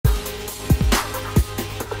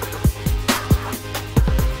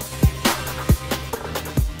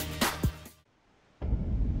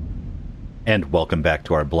And welcome back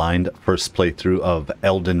to our blind first playthrough of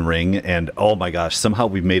Elden Ring, and oh my gosh, somehow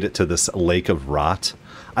we made it to this lake of rot.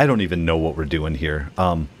 I don't even know what we're doing here.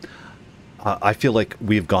 I feel like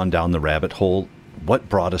we've gone down the rabbit hole. What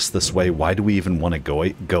brought us this way? Why do we even want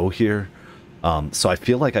to go here? So I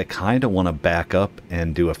feel like I kind of want to back up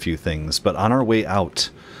and do a few things, but on our way out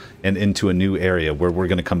and into a new area where we're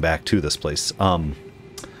going to come back to this place,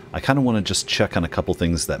 I kind of want to just check on a couple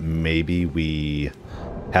things that maybe we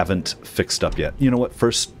haven't fixed up yet. You know what?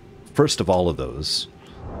 First of all of those,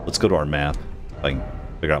 let's go to our map. If I can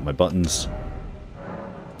figure out my buttons.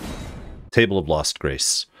 Table of Lost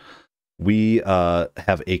Grace. We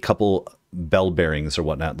have a couple bell bearings or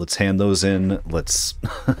whatnot. Let's hand those in. Let's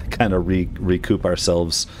kind of recoup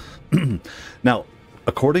ourselves. Now,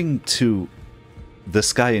 according to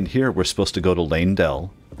this guy in here, we're supposed to go to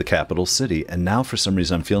Lanedell, the capital city, and now for some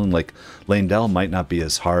reason I'm feeling like Lanedell might not be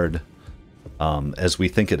as hard as we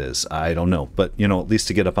think it is. I don't know, but you know, at least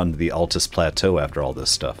to get up onto the Altus Plateau after all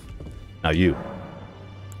this stuff. Now you,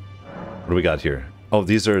 what do we got here? Oh,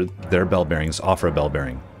 these are their bell bearings. Offer a bell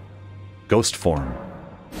bearing. Ghost form.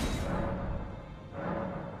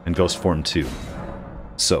 And ghost form 2.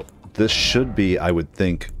 So this should be, I would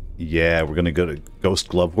think, yeah, we're gonna go to Ghost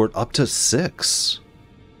Glovewort up to 6.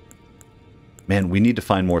 Man, we need to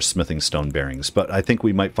find more smithing stone bearings, but I think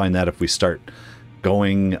we might find that if we start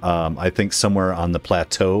going, I think somewhere on the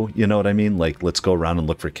plateau, you know what I mean? Like, let's go around and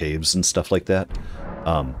look for caves and stuff like that.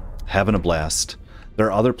 Having a blast. There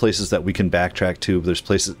are other places that we can backtrack to. There's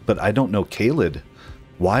places, but I don't know. Caelid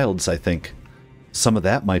Wilds, I think some of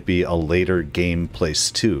that might be a later game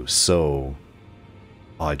place too. So,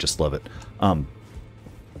 oh, I just love it.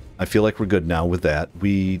 I feel like we're good now with that.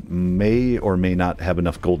 We may or may not have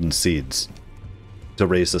enough golden seeds to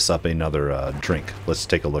raise us up another drink. Let's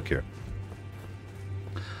take a look here.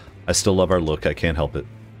 I still love our look. I can't help it.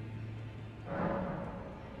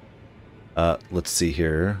 Let's see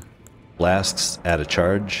here. Flasks, add a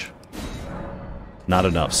charge. Not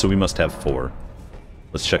enough, so we must have 4.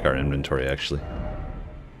 Let's check our inventory, actually.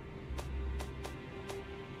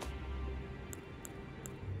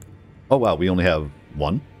 Oh, wow, we only have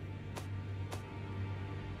 1?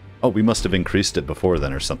 Oh, we must have increased it before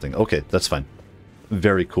then or something. Okay, that's fine.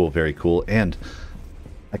 Very cool, very cool. And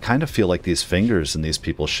I kind of feel like these fingers and these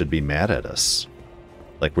people should be mad at us.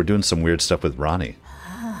 Like we're doing some weird stuff with Ronnie.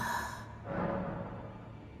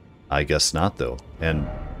 I guess not, though. And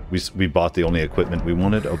we bought the only equipment we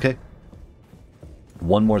wanted. Okay.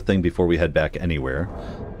 One more thing before we head back anywhere.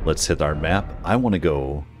 Let's hit our map. I want to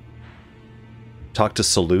go talk to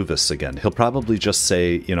Saluvis again. He'll probably just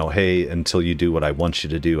say, you know, hey, until you do what I want you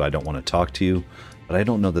to do, I don't want to talk to you. But I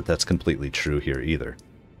don't know that that's completely true here either.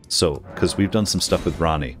 So, because we've done some stuff with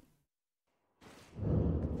Ronnie.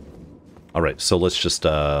 Alright, so let's just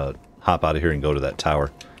hop out of here and go to that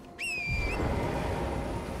tower.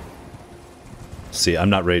 See, I'm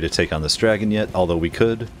not ready to take on this dragon yet, although we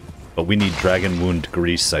could. But we need dragon wound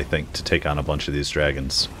grease, I think, to take on a bunch of these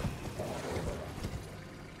dragons.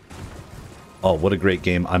 Oh, what a great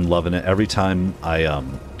game. I'm loving it. Every time I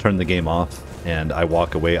turn the game off and I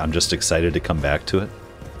walk away, I'm just excited to come back to it.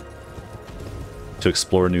 To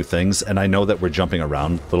explore new things. And I know that we're jumping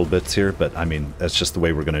around little bits here, but I mean, that's just the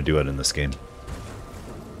way we're going to do it in this game.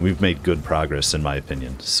 We've made good progress, in my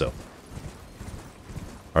opinion, so...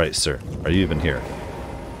 Alright, sir. Are you even here?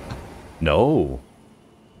 No!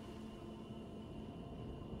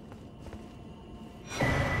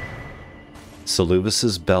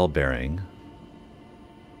 Saluvis's bell bearing.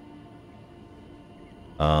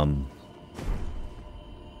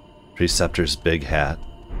 Preceptor's big hat.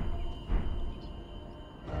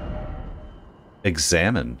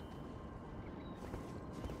 Examine.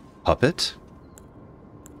 Puppet?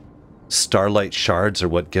 Starlight shards are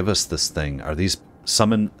what give us this thing. Are these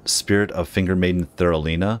summon spirit of Finger Maiden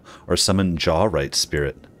Thuralina or summon Jawright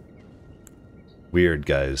spirit? Weird,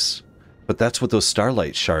 guys. But that's what those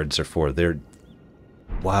starlight shards are for. They're...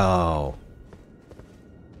 Wow.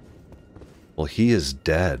 Well, he is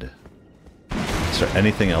dead. Is there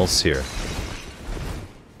anything else here?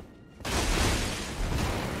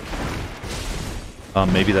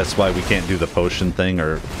 Maybe that's why we can't do the potion thing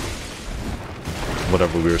or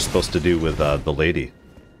whatever we were supposed to do with the lady.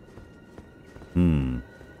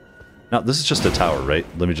 Now, this is just a tower, right?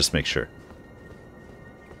 Let me just make sure.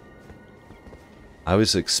 I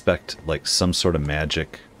always expect, like, some sort of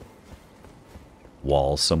magic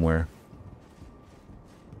wall somewhere.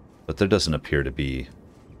 But there doesn't appear to be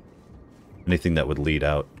anything that would lead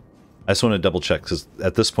out. I just want to double check, because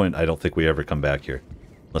at this point, I don't think we ever come back here.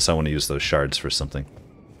 Unless I want to use those shards for something.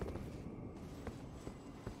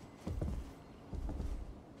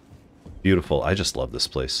 Beautiful. I just love this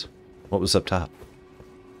place. What was up top?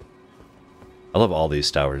 I love all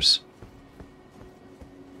these towers.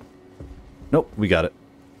 Nope, we got it.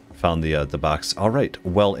 Found the box. All right.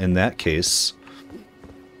 Well, in that case,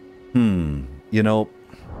 you know,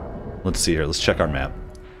 let's see here. Let's check our map.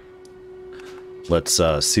 Let's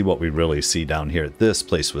see what we really see down here. This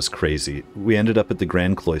place was crazy. We ended up at the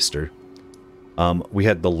Grand Cloister. We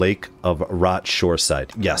had the Lake of Rot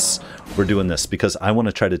Shoreside. Yes, we're doing this because I want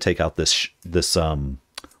to try to take out this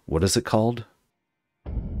what is it called?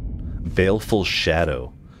 Baleful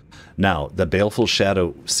Shadow. Now, the Baleful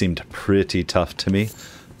Shadow seemed pretty tough to me,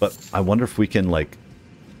 but I wonder if we can, like,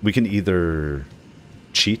 we can either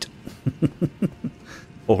cheat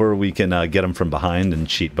or we can get him from behind and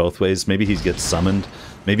cheat both ways. Maybe he gets summoned.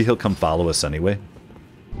 Maybe he'll come follow us anyway.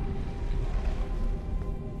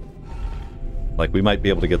 Like, we might be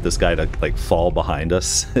able to get this guy to, like, fall behind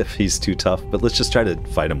us if he's too tough, but let's just try to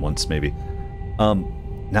fight him once, maybe.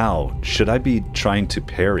 Now, should I be trying to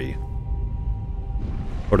parry?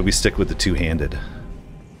 Or do we stick with the two-handed?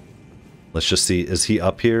 Let's just see. Is he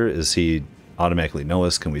up here? Is he automatically know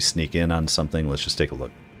us? Can we sneak in on something? Let's just take a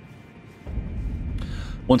look.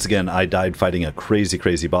 Once again, I died fighting a crazy,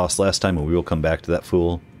 crazy boss last time, and we will come back to that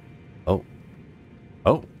fool. Oh.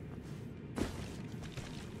 Oh.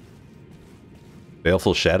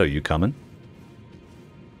 Baleful Shadow, you coming?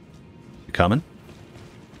 You coming?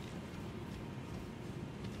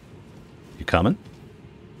 You coming?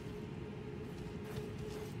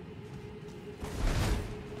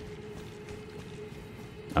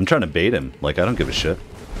 I'm trying to bait him. Like, I don't give a shit.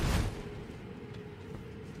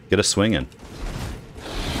 Get a swing in.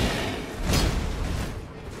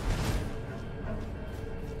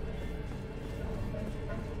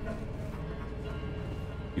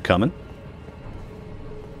 You coming?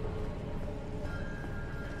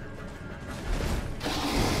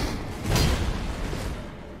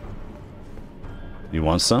 You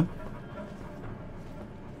want some?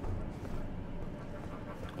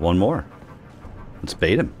 One more. Let's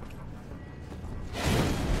bait him.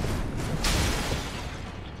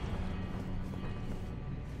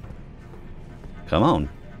 Come on.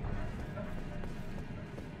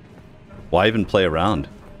 Why even play around?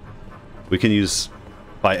 We can use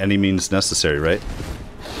by any means necessary, right?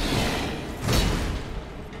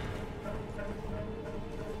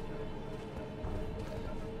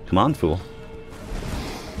 Come on, fool.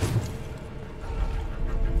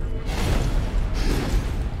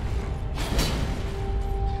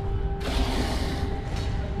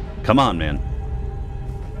 Come on, man.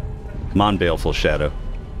 Come on, Baleful Shadow.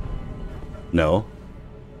 No.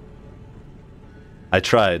 I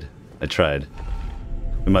tried. I tried.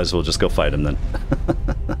 We might as well just go fight him then.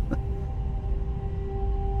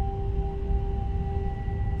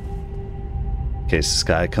 In case this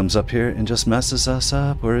guy comes up here and just messes us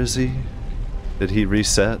up. Where is he? Did he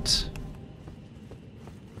reset?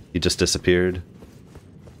 He just disappeared.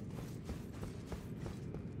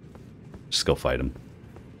 Just go fight him.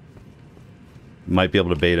 Might be able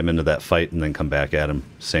to bait him into that fight and then come back at him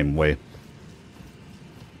same way.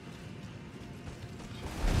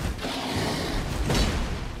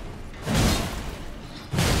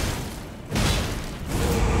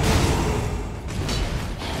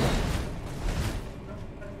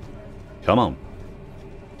 Come on.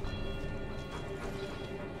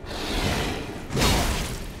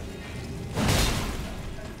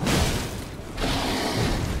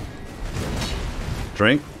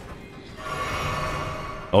 Drink.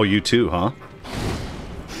 Oh, you too, huh?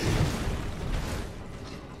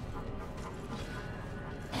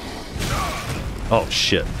 Oh,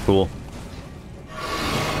 shit. Cool.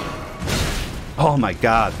 Oh, my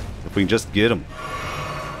God. If we can just get him.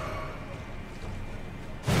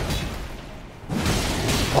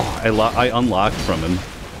 Oh, I unlocked from him.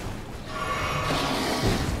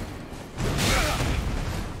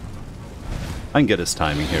 I can get his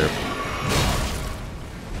timing here.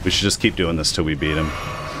 We should just keep doing this till we beat him.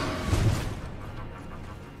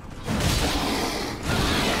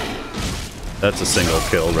 That's a single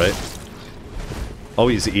kill, right? Oh,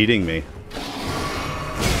 he's eating me.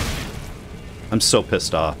 I'm so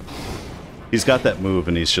pissed off. He's got that move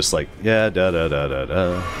and he's just like, yeah,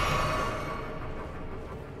 da-da-da-da-da.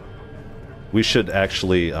 We should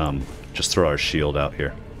actually just throw our shield out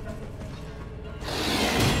here.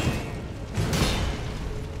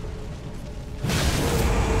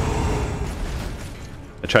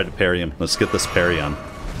 I tried to parry him. Let's get this parry on.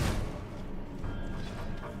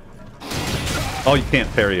 Oh, you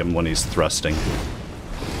can't parry him when he's thrusting.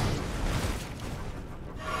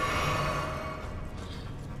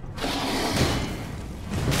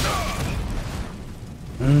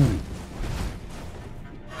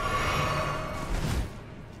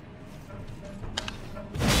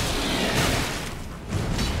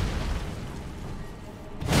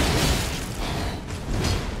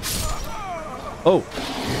 Oh!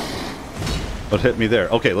 What hit me there?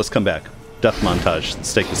 Okay, let's come back. Death montage.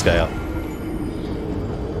 Let's take this guy out.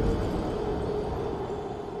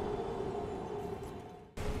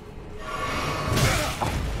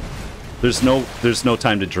 There's no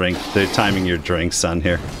time to drink. They're timing your drinks on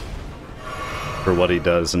here. For what he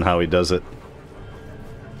does and how he does it.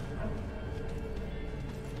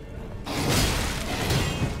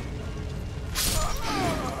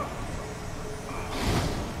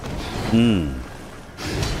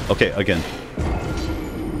 Okay, again.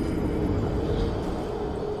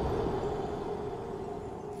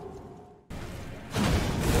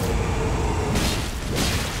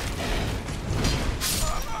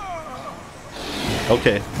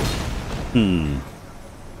 Okay.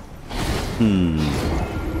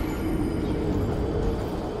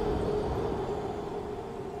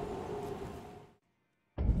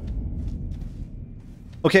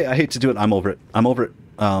 Okay, I hate to do it. I'm over it. I'm over it.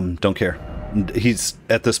 Don't care. He's,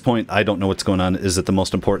 at this point, I don't know what's going on. Is it the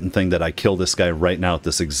most important thing that I kill this guy right now at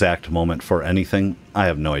this exact moment for anything? I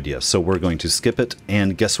have no idea. So we're going to skip it,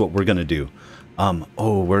 and guess what we're going to do?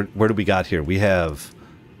 Oh, where do we got here? We have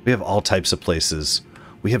all types of places.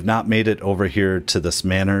 We have not made it over here to this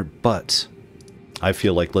manor, but I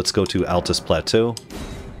feel like let's go to Altus Plateau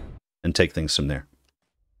and take things from there.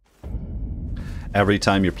 Every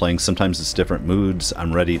time you're playing, sometimes it's different moods.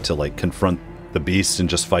 I'm ready to like confront the beast and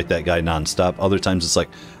just fight that guy nonstop. Other times it's like,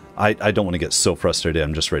 I don't want to get so frustrated,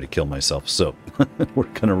 I'm just ready to kill myself. So we're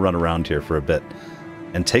going to run around here for a bit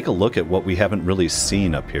and take a look at what we haven't really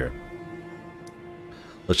seen up here.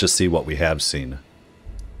 Let's just see what we have seen.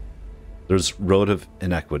 There's Road of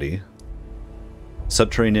Inequity.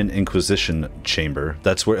 Subterranean Inquisition Chamber.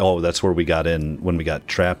 That's where we got in when we got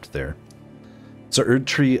trapped there. So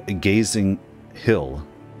Erdtree Gazing Hill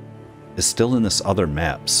is still in this other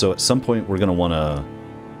map. So at some point we're going to want to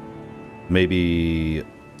maybe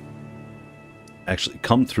actually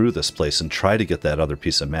come through this place and try to get that other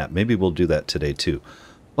piece of map. Maybe we'll do that today too.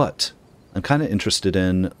 But I'm kind of interested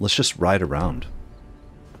in, let's just ride around.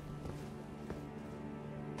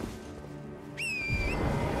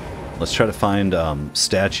 Let's try to find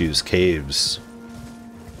statues, caves,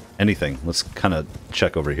 anything. Let's kind of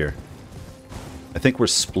check over here. I think we're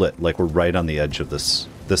split, like we're right on the edge of this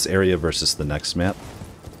area versus the next map.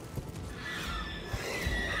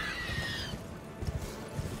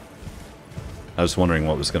 I was wondering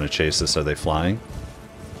what was going to chase us. Are they flying?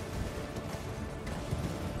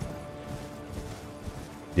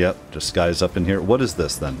 Yep, just guys up in here. What is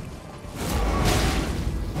this then?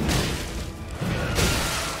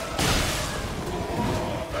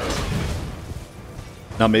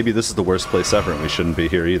 Now maybe this is the worst place ever and we shouldn't be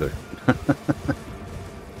here either.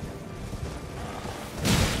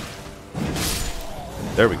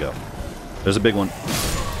 There we go. There's a big one.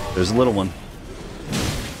 There's a little one.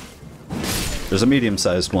 There's a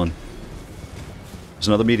medium-sized one. There's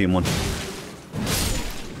another medium one.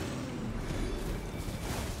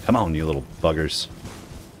 Come on, you little buggers.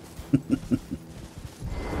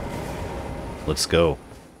 Let's go.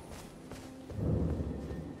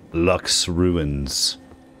 Lux Ruins.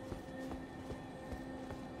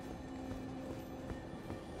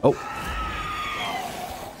 Oh.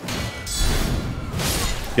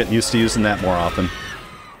 Getting used to using that more often.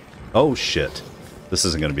 Oh, shit. This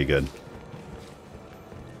isn't going to be good.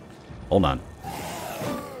 Hold on.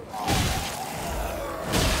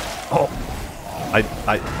 Oh.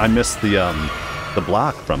 I missed the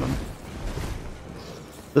block from him.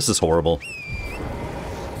 This is horrible.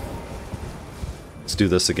 Let's do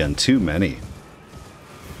this again. Too many.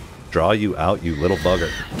 Draw you out, you little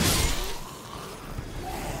bugger.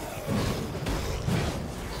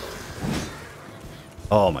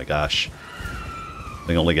 Oh my gosh. I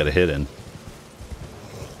think I only got a hit in.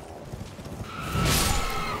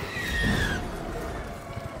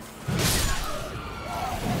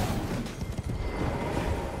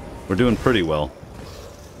 We're doing pretty well.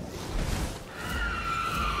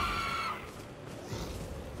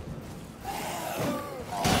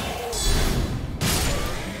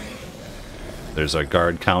 There's our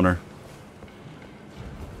guard counter.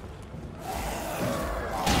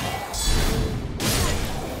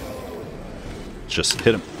 Just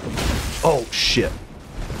hit him. Oh, shit.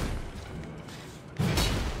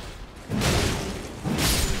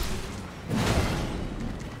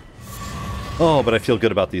 Oh, but I feel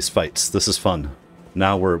good about these fights. This is fun.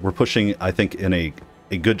 Now we're pushing, I think, in a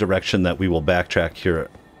good direction that we will backtrack here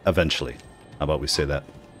eventually. How about we say that?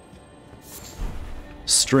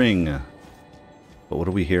 String. But what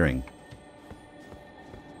are we hearing?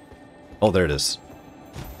 Oh, there it is.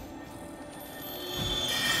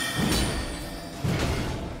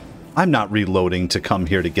 I'm not reloading to come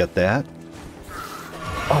here to get that.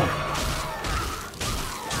 Oh.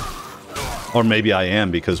 Or maybe I am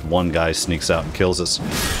because one guy sneaks out and kills us.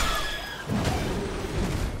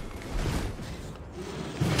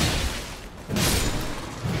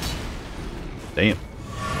 Damn.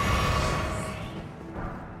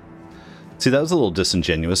 See, that was a little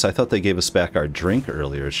disingenuous. I thought they gave us back our drink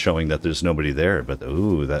earlier, showing that there's nobody there, but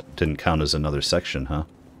ooh, that didn't count as another section, huh?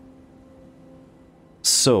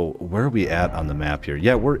 So, where are we at on the map here?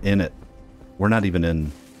 Yeah, we're in it. We're not even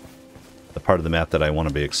in the part of the map that I want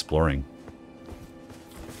to be exploring.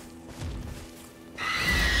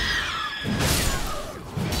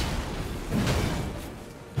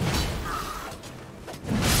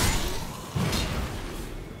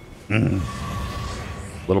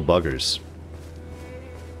 Little buggers.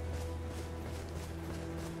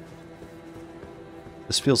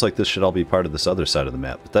 This feels like this should all be part of this other side of the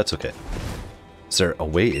map, but that's okay. Is there a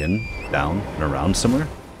way in, down, and around somewhere?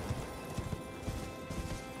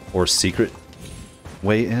 Or secret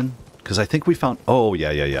way in? Because I think we found... Oh,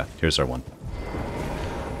 yeah. Here's our one.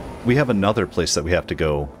 We have another place that we have to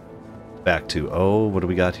go back to. Oh, what do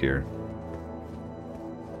we got here?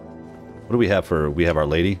 What do we have for... We have Our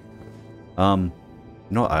Lady.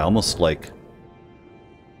 No, I almost like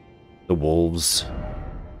the wolves.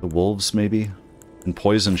 The wolves, maybe? And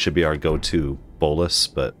poison should be our go-to bolus,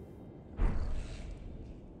 but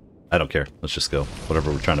I don't care. Let's just go.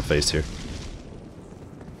 Whatever we're trying to face here.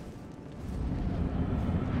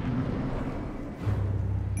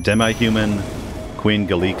 Demi-human Queen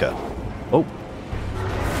Galika. Oh.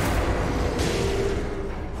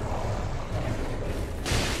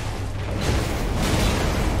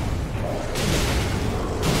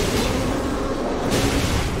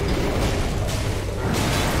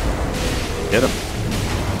 Hit him.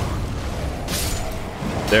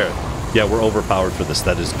 There. Yeah, we're overpowered for this.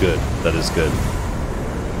 That is good. That is good.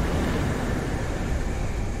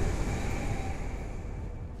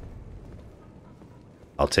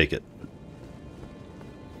 I'll take it.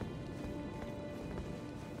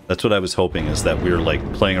 That's what I was hoping, is that we were like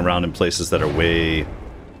playing around in places that are way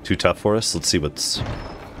too tough for us. Let's see what's...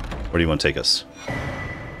 Where do you want to take us?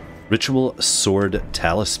 Ritual Sword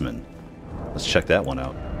Talisman. Let's check that one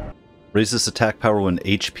out. Raises attack power when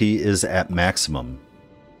HP is at maximum.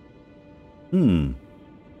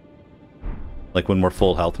 Like when we're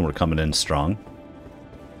full health and we're coming in strong.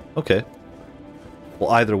 Okay. Well,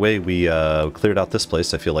 either way, we cleared out this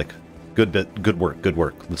place. I feel like good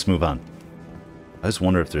work. Let's move on. I just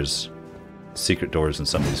wonder if there's secret doors in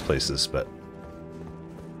some of these places, but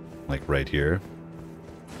like right here.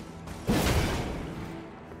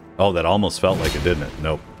 Oh, that almost felt like it, didn't it?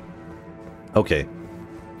 Nope. Okay.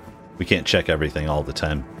 We can't check everything all the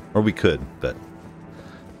time. Or we could, but...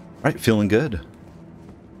 Alright, feeling good.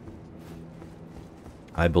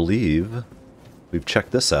 I believe we've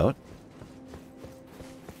checked this out.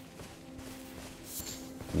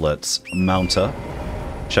 Let's mount up.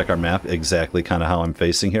 Check our map, exactly kind of how I'm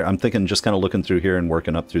facing here. I'm thinking just kind of looking through here and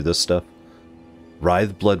working up through this stuff.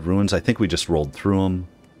 Writhe Blood Ruins, I think we just rolled through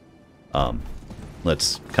them.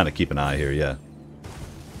 Let's kind of keep an eye here, yeah.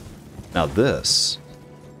 Now this...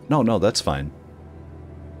 No, that's fine.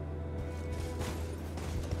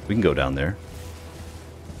 We can go down there.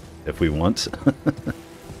 If we want.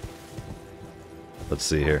 Let's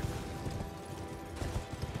see here.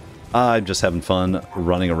 I'm just having fun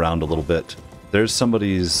running around a little bit. There's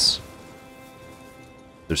somebody's...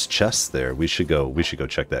 There's chests there. We should go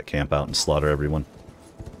check that camp out and slaughter everyone.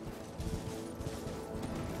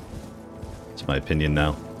 That's my opinion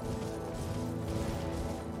now.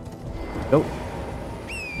 Nope.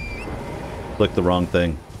 Clicked the wrong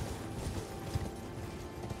thing.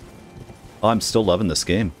 Oh, I'm still loving this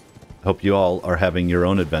game. I hope you all are having your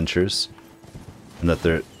own adventures and that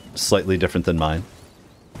they're slightly different than mine.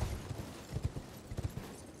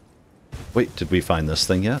 Wait, did we find this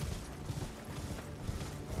thing yet?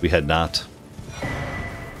 We had not.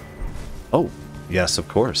 Oh, yes, of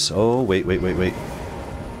course. Oh, wait.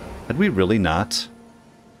 Had we really not?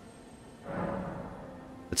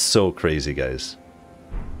 It's so crazy, guys.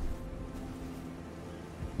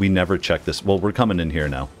 We never checked this. Well, we're coming in here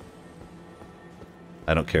now.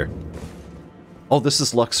 I don't care. Oh, this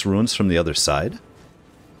is Lux Ruins from the other side?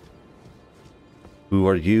 Who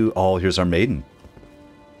are you? Oh, here's our maiden.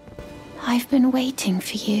 I've been waiting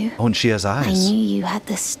for you. Oh, and she has eyes. I knew you had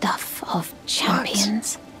the stuff of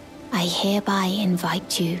champions. What? I hereby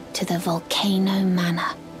invite you to the Volcano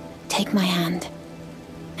Manor. Take my hand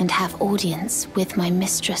and have audience with my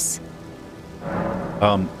mistress.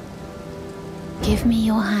 Give me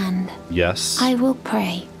your hand. Yes. I will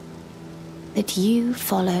pray. that you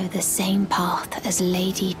follow the same path as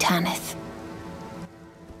Lady Tanith.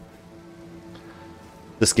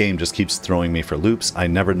 This game just keeps throwing me for loops. I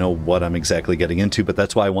never know what I'm exactly getting into, but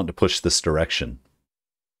that's why I want to push this direction.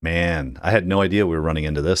 Man, I had no idea we were running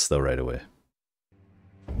into this, though, right away.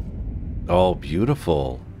 Oh,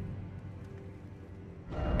 beautiful.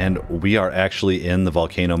 And we are actually in the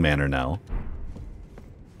Volcano Manor now.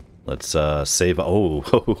 Let's save.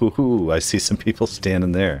 Oh, I see some people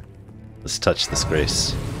standing there. Let's touch this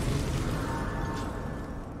grace.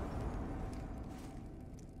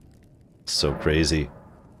 So crazy.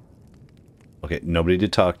 Okay, nobody to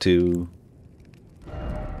talk to.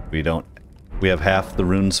 We have half the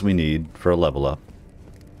runes we need for a level up.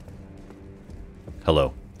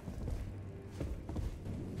 Hello.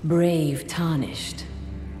 Brave Tarnished.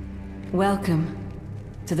 Welcome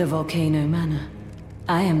to the Volcano Manor.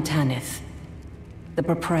 I am Tanith, the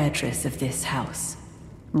proprietress of this house.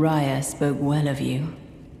 Briar spoke well of you.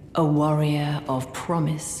 A warrior of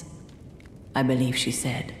promise, I believe she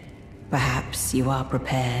said. Perhaps you are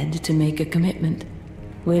prepared to make a commitment.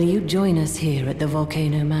 Will you join us here at the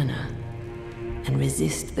Volcano Manor and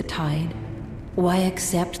resist the tide? Why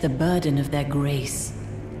accept the burden of their grace,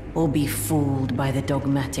 or be fooled by the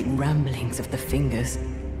dogmatic ramblings of the Fingers?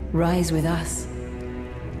 Rise with us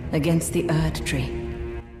against the Erd Tree.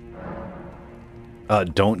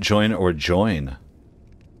 Don't join or join.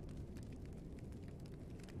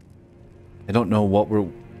 I don't know what we're...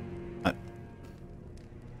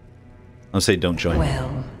 I'll say don't join.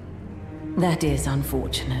 Well, that is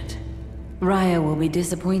unfortunate. Briar will be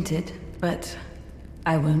disappointed, but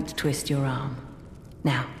I won't twist your arm.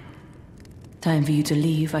 Now, time for you to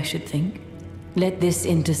leave, I should think. Let this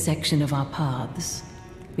intersection of our paths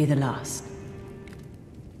be the last.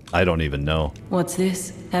 I don't even know. What's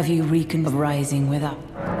this? Have you reconed rising with up?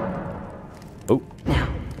 Oh.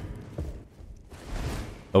 Now.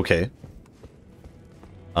 Okay.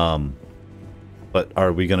 But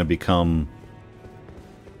are we gonna become...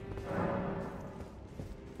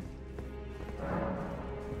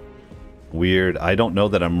 Weird. I don't know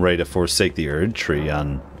that I'm ready to forsake the Erd Tree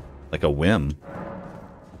on, like, a whim.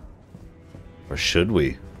 Or should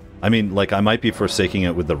we? I mean, like, I might be forsaking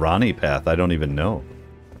it with the Rani path. I don't even know.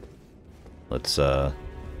 Let's, we're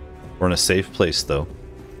in a safe place, though.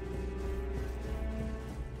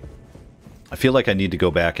 I feel like I need to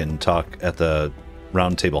go back and talk at the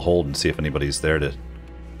round table hold and see if anybody's there to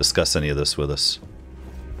discuss any of this with us.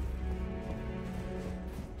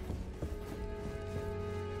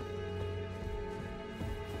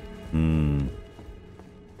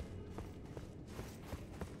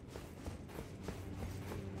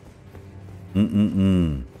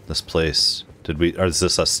 This place. Did we... Or is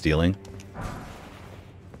this us stealing?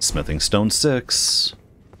 Smithing Stone 6.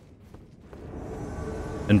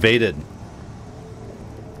 Invaded.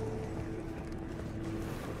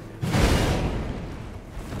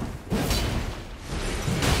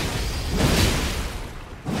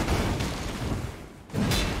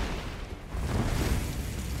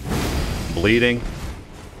 Bleeding.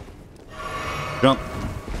 Jump.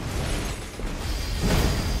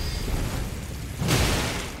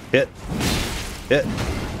 Hit. Hit.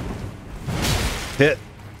 Hit.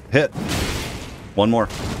 Hit. One more.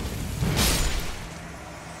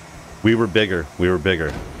 We were bigger. We were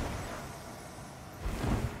bigger.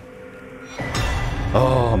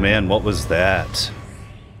 Oh man, what was that?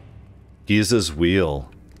 Giza's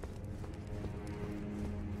wheel.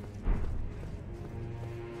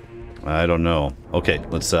 I don't know. Okay,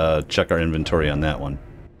 let's check our inventory on that one.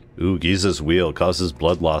 Ooh, Giza's wheel causes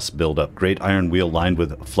blood loss buildup. Great iron wheel lined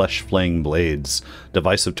with flesh-flaying blades.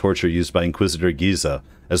 Device of torture used by Inquisitor Giza.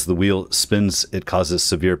 As the wheel spins, it causes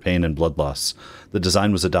severe pain and blood loss. The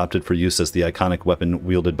design was adopted for use as the iconic weapon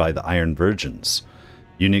wielded by the Iron Virgins.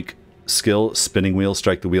 Unique skill, spinning wheel.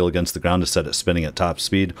 Strike the wheel against the ground to set it spinning at top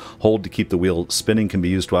speed. Hold to keep the wheel spinning. Can be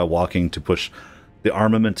used while walking to push the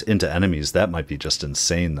armament into enemies. That might be just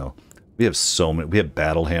insane, though. We have so many. We have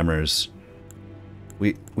battle hammers.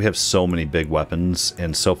 We have so many big weapons,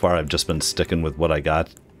 and so far I've just been sticking with what I got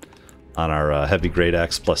on our heavy great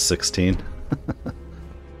axe plus 16.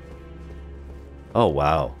 Oh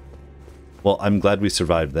wow. Well, I'm glad we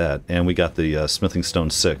survived that, and we got the Smithing Stone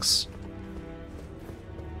 6.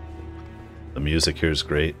 The music here is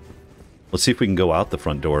great. Let's see if we can go out the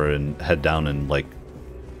front door and head down and, like,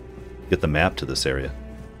 get the map to this area.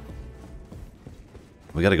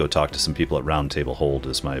 We gotta go talk to some people at Round Table Hold,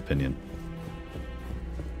 is my opinion.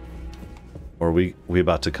 Or are we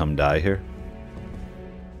about to come die here?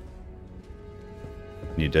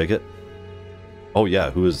 Can you dig it? Oh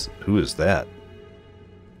yeah, who is that?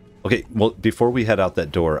 Okay, well, before we head out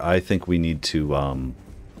that door, I think we need to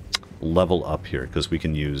level up here, because we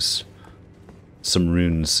can use some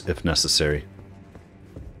runes if necessary.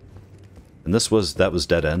 And that was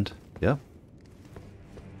dead end. Yeah.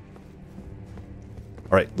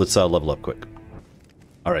 Alright, let's level up quick.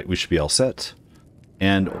 Alright, we should be all set.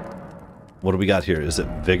 And what do we got here? Is it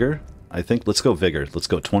Vigor? I think. Let's go Vigor. Let's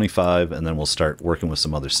go 25, and then we'll start working with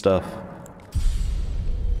some other stuff.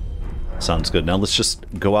 Sounds good. Now let's just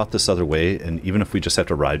go out this other way, and even if we just have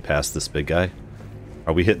to ride past this big guy,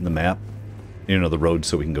 are we hitting the map? You know, the road,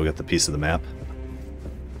 so we can go get the piece of the map?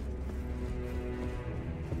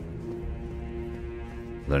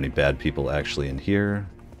 Are there any bad people actually in here?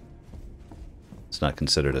 It's not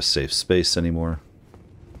considered a safe space anymore.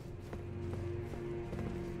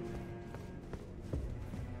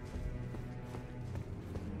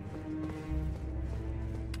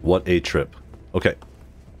 What a trip. Okay.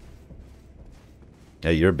 Yeah,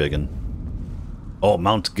 you're biggin'. Oh,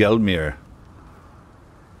 Mount Gelmir.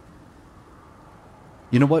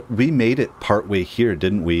 You know what? We made it partway here,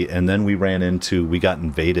 didn't we? And then we got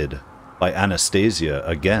invaded by Anastasia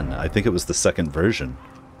again. I think it was the second version.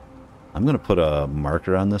 I'm going to put a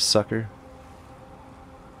marker on this sucker.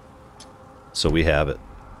 So we have it.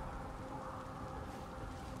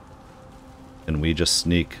 And we just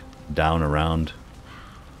sneak down around.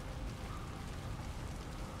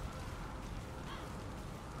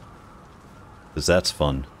 Because that's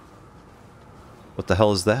fun. What the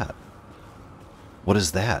hell is that? What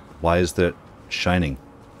is that? Why is that shining?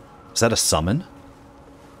 Is that a summon?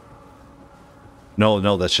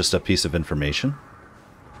 No, that's just a piece of information.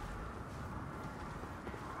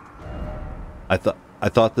 I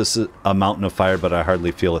thought this is a mountain of fire, but I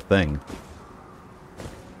hardly feel a thing.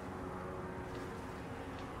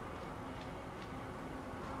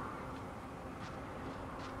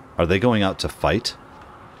 Are they going out to fight?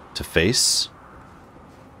 To face?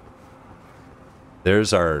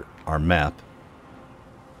 There's our map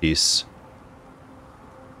piece.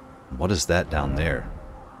 What is that down there?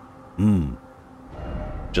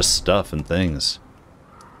 Just stuff and things.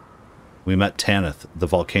 We met Tanith, the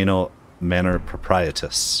Volcano Manor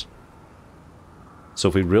proprietress. So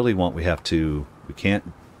if we really want, we have to... We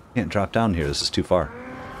can't drop down here. This is too far.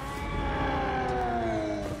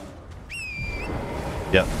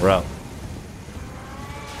 Yep, we're out.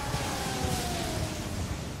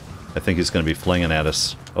 I think he's going to be flinging at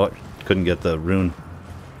us. Oh, couldn't get the rune.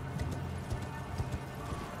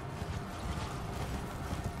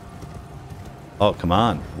 Oh, come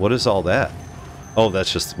on. What is all that? Oh,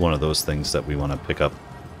 that's just one of those things that we want to pick up.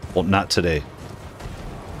 Well, not today.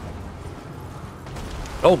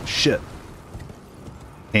 Oh, shit.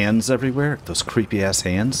 Hands everywhere? Those creepy-ass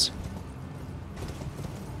hands?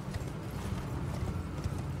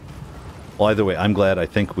 Well, either way, I'm glad. I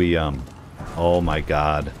think we, oh my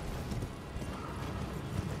god.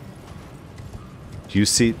 Do you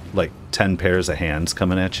see, like, 10 pairs of hands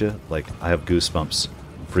coming at you? Like, I have goosebumps.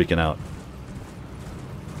 I'm freaking out.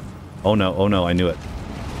 Oh no, I knew it.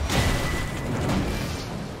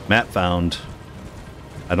 Map found.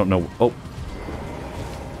 I don't know. Oh.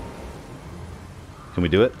 Can we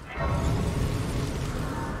do it?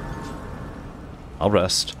 I'll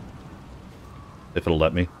rest. If it'll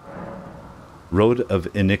let me. Road of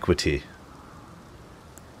Iniquity.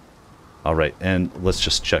 Alright, and let's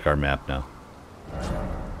just check our map now.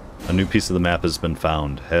 A new piece of the map has been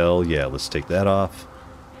found. Hell yeah, let's take that off.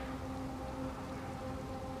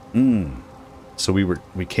 So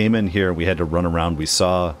we came in here, we had to run around, we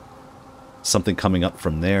saw something coming up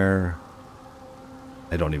from there.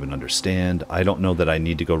 I don't even understand. I don't know that I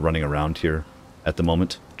need to go running around here at the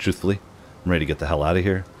moment, truthfully. I'm ready to get the hell out of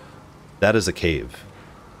here. That is a cave.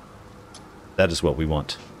 That is what we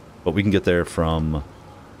want. But we can get there from...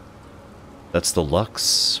 That's the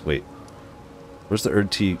Lux... Wait. Where's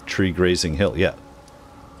the tree grazing hill? Yeah.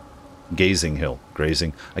 Gazing hill.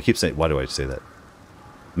 Grazing. I keep saying... Why do I say that?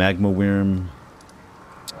 Magma worm.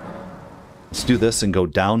 Let's do this and go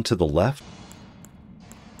down to the left.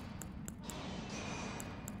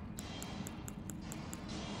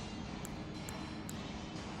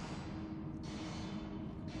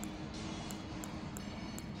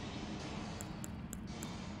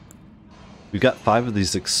 We've got 5 of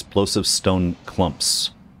these explosive stone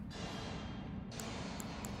clumps.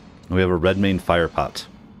 And we have a red main fire pot.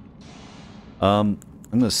 I'm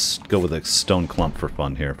going to go with a stone clump for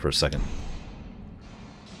fun here for a second.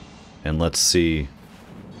 And let's see.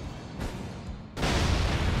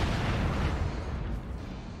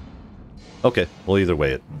 Okay, well either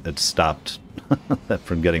way it stopped that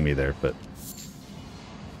from getting me there, but...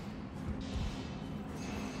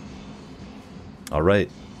 Alright.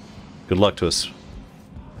 Good luck to us.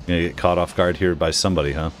 Gonna get caught off guard here by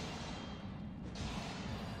somebody, huh?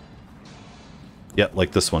 Yep,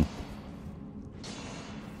 like this one.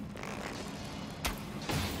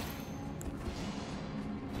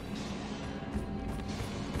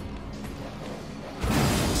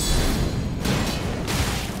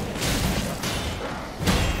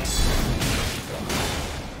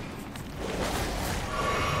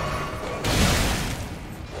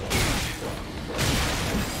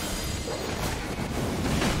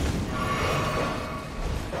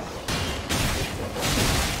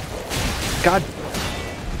 God,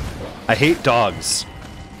 I hate dogs.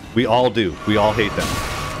 We all do. We all hate them.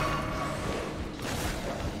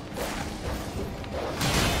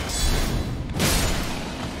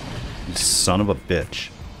 You son of a bitch.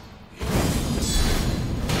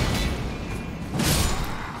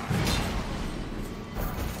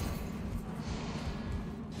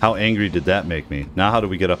 How angry did that make me? Now how do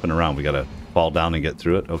we get up and around? We gotta fall down and get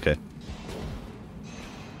through it? Okay.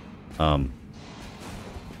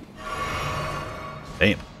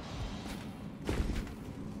 Damn. How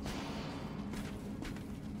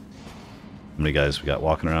many guys we got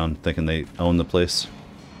walking around thinking they own the place?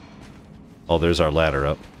 Oh, there's our ladder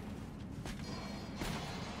up.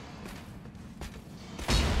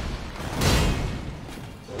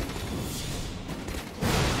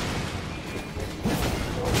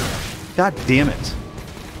 God damn it.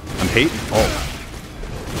 I'm hating. Oh.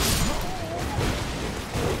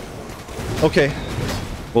 Okay.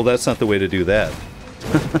 Well, that's not the way to do that.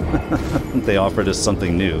 They offered us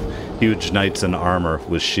something new. Huge knights in armor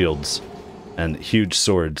with shields. And huge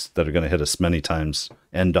swords that are going to hit us many times.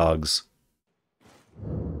 And dogs.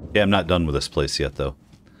 Yeah, I'm not done with this place yet, though.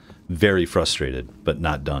 Very frustrated, but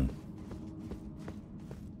not done.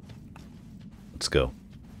 Let's go.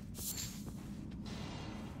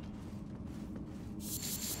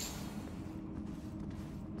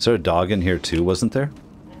 Is there a dog in here too, wasn't there?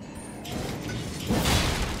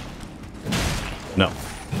 No.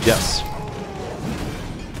 Yes.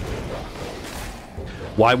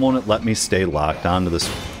 Why won't it let me stay locked onto this?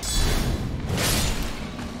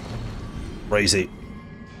 Crazy.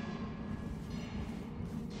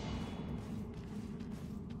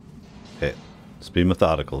 Okay, let's be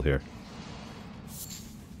methodical here.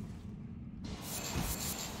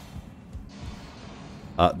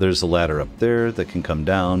 There's a ladder up there that can come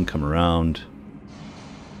down, come around.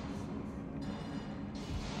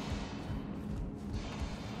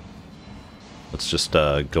 Let's just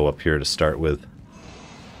go up here to start with.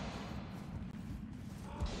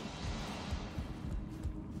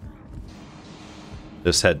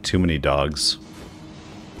 This had too many dogs.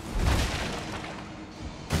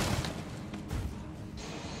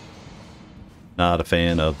 Not a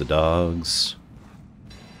fan of the dogs.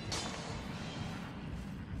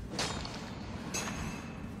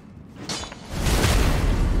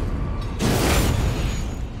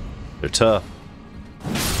 They're tough.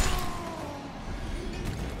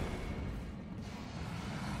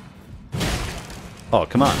 Oh,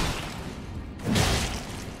 come on.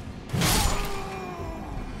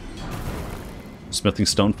 Smithing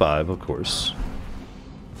Stone 5, of course.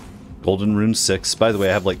 Golden Rune 6. By the way,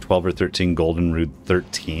 I have like 12 or 13 Golden Rune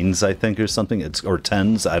 13s, I think, or something. Or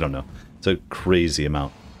 10s, I don't know. It's a crazy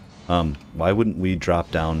amount. Why wouldn't we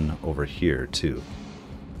drop down over here, too?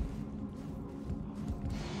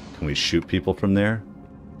 Can we shoot people from there?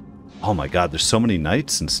 Oh my god, there's so many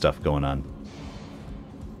knights and stuff going on.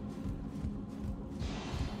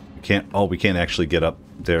 We can't... Oh, we can't actually get up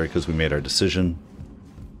there because we made our decision.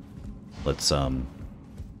 Let's, we'll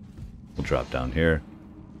drop down here.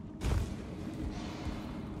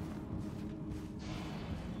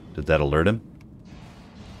 Did that alert him?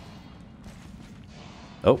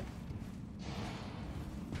 Oh.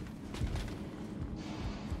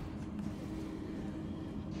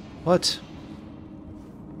 What?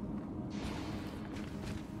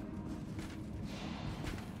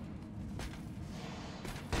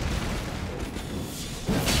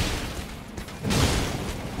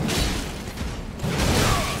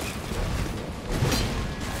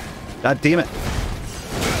 God damn it.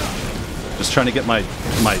 Just trying to get my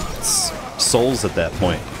souls at that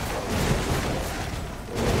point.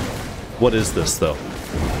 What is this, though?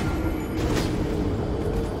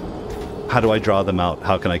 How do I draw them out?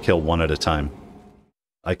 How can I kill one at a time?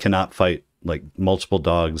 I cannot fight, like, multiple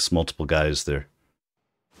dogs, multiple guys there.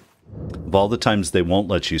 Of all the times they won't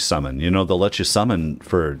let you summon, you know, they'll let you summon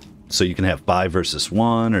for... so you can have 5 versus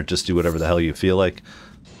 1, or just do whatever the hell you feel like.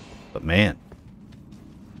 But man...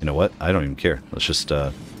 You know what? I don't even care. Let's just,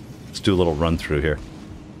 let's do a little run through here.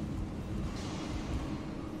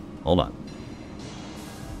 Hold on.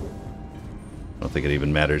 I don't think it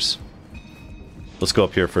even matters. Let's go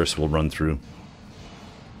up here first. We'll run through.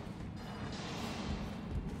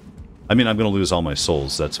 I mean, I'm going to lose all my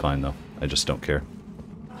souls. That's fine, though. I just don't care.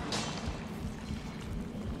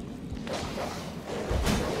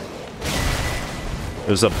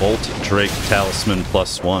 There's a Bolt Drake Talisman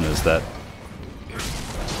 +1. Is that...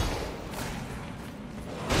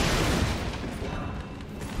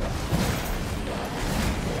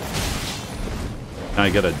 Can I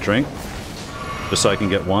get a drink? Just so I can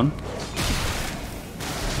get one?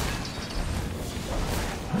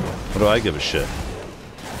 What do I give a shit?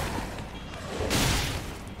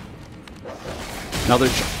 Now they're...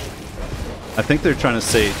 I think they're trying to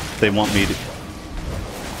say they want me to...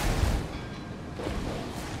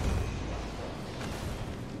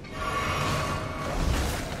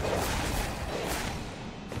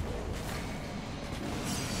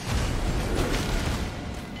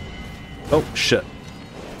 Oh, shit.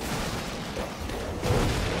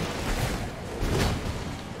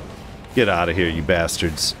 Get out of here, you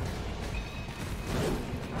bastards.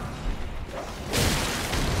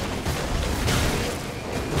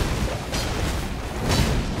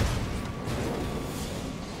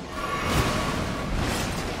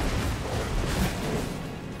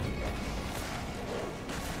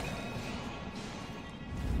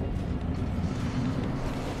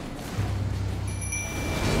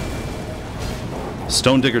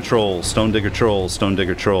 Stone Digger Troll, Stone Digger Troll, Stone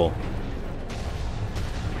Digger Troll.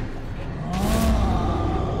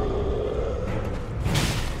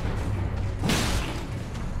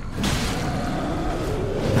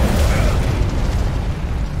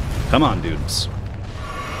 Come on, dudes.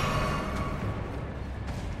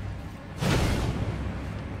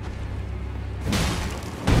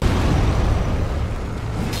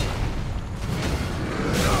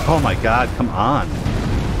 Oh my god, come on.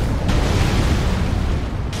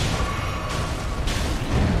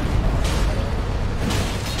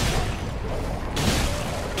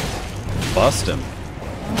 Bust him.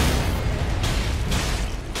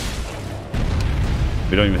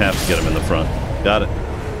 We don't even have to get him in the front. Got it.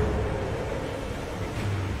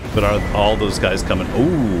 But are all those guys coming?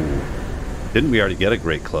 Ooh. Didn't we already get a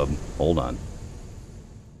great club? Hold on.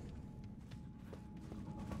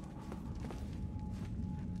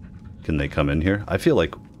 Can they come in here? I feel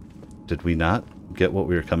like... Did we not get what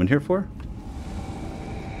we were coming here for?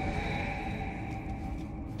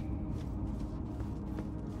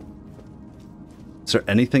 Is there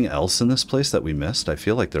anything else in this place that we missed? I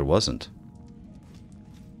feel like there wasn't.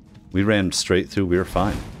 We ran straight through. We were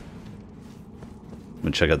fine. I'm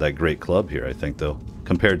gonna check out that great club here, I think, though.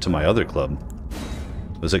 Compared to my other club.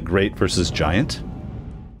 Was it great versus giant?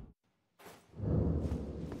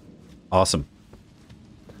 Awesome.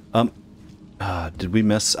 Did we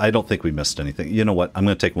miss? I don't think we missed anything. You know what? I'm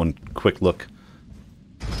gonna take one quick look.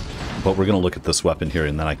 But we're gonna look at this weapon here,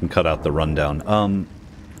 and then I can cut out the rundown.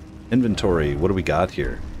 Inventory, what do we got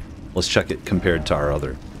here? Let's check it compared to our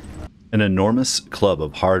other. An enormous club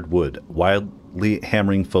of hard wood. Wildly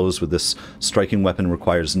hammering foes with this striking weapon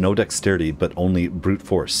requires no dexterity, but only brute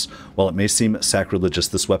force. While it may seem sacrilegious,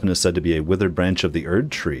 this weapon is said to be a withered branch of the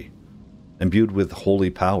Erd tree. Imbued with holy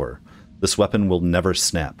power, this weapon will never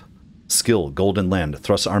snap. Skill, golden land,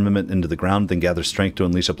 thrust armament into the ground, then gather strength to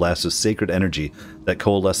unleash a blast of sacred energy that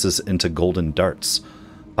coalesces into golden darts.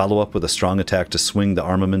 Follow up with a strong attack to swing the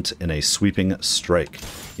armament in a sweeping strike.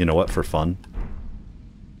 You know what, for fun?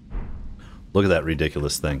 Look at that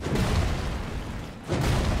ridiculous thing.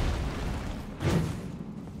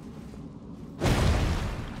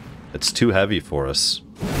 It's too heavy for us.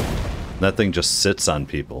 That thing just sits on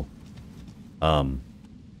people. Can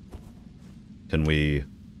we...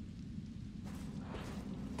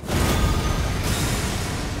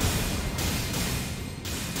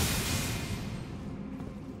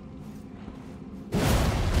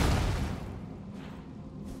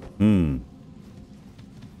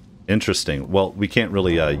 Interesting. Well, we can't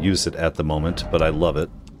really use it at the moment, but I love it.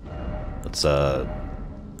 Let's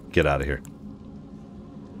get out of here.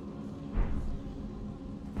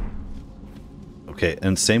 Okay,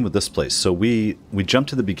 and same with this place. So we jump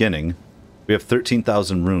to the beginning. We have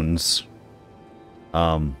 13,000 runes.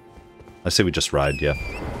 I say we just ride, yeah.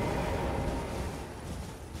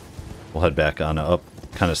 We'll head back on up,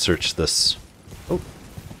 kind of search this. Oh.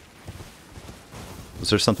 Was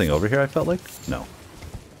there something over here I felt like? No.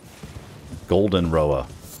 Golden Roa.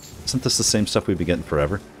 Isn't this the same stuff we've been getting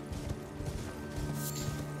forever?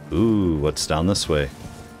 Ooh, what's down this way?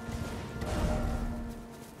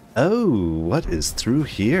 Oh, what is through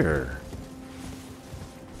here?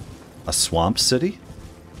 A swamp city?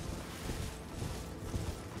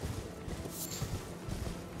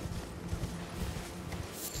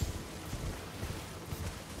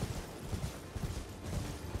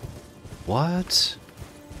 What?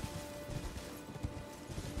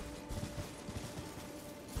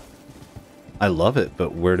 I love it,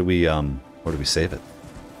 but where do we save it?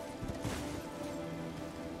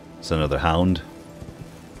 It's another hound.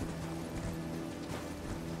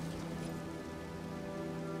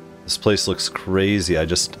 This place looks crazy. I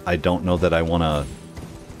don't know that I want to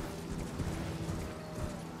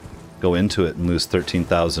go into it and lose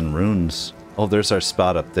 13,000 runes. Oh, there's our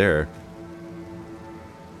spot up there.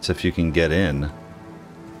 So if you can get in.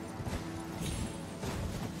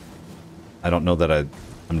 I don't know that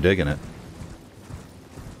I'm digging it.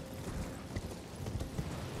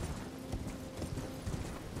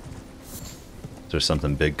 Is there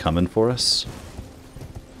something big coming for us?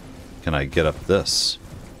 Can I get up this?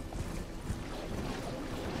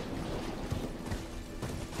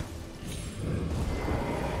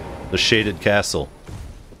 The Shaded Castle.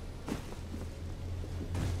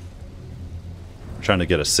 I'm trying to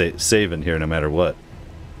get a save in here no matter what.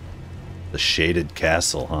 The Shaded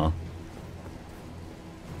Castle, huh?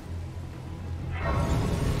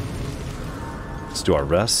 Let's do our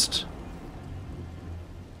rest.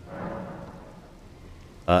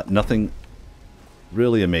 Nothing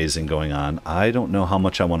really amazing going on. I don't know how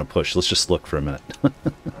much I want to push. Let's just look for a minute.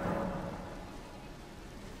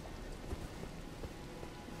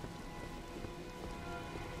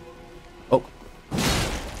 Oh.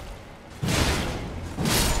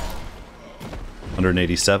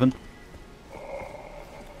 187.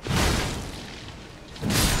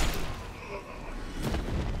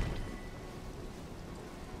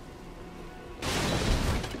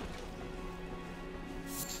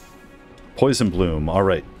 Poison Bloom,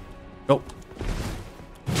 alright. Oh.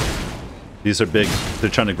 These are big. They're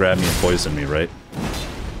trying to grab me and poison me, right?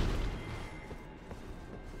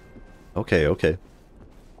 Okay, okay.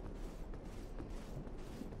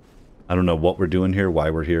 I don't know what we're doing here, why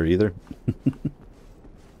we're here either.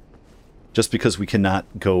 Just because we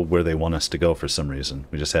cannot go where they want us to go for some reason.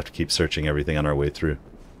 We just have to keep searching everything on our way through.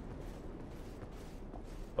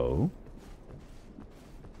 Oh?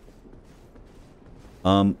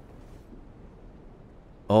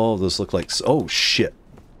 Oh, those look like... Oh, shit.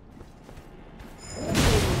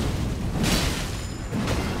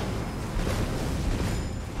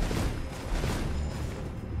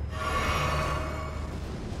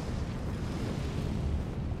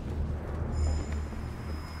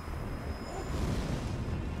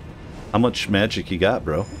 How much magic you got,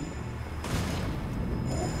 bro?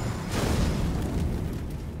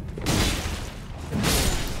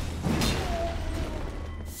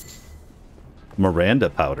 Miranda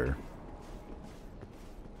powder.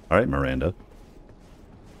 Alright, Miranda.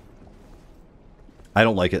 I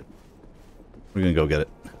don't like it. We're gonna go get it.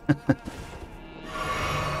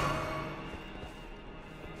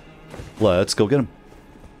 Let's go get him.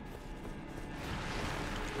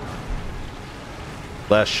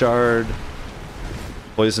 Last shard.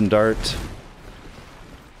 Poison dart.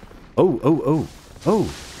 Oh, oh, oh,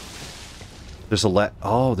 oh. There's a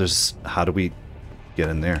oh, there's... How do we get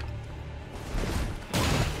in there?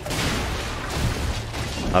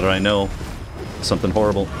 How did I know? Something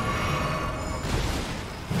horrible.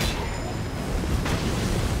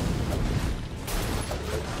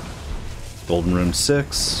 Golden Rune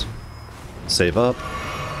 6. Save up.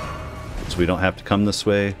 So we don't have to come this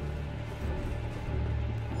way.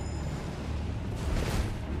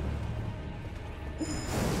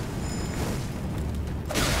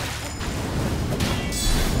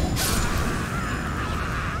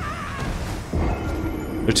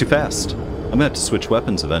 They're too fast. I'm gonna have to switch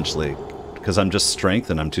weapons eventually, because I'm just strength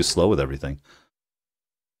and I'm too slow with everything.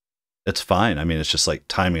 It's fine. I mean, it's just like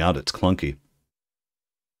timing out, it's clunky.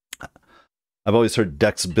 I've always heard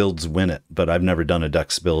Dex builds win it, but I've never done a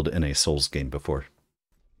Dex build in a Souls game before.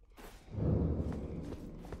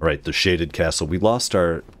 Alright, the Shaded Castle. We lost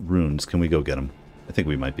our runes. Can we go get them? I think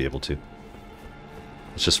we might be able to.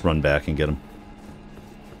 Let's just run back and get them.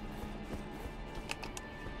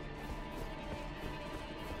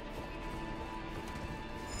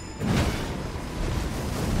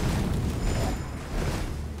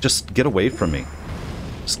 Just get away from me.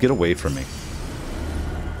 Just get away from me.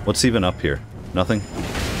 What's even up here? Nothing?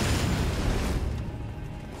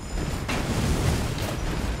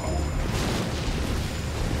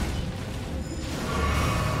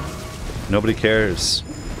 Nobody cares.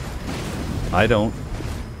 I don't.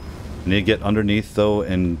 I need to get underneath, though,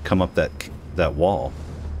 and come up that wall.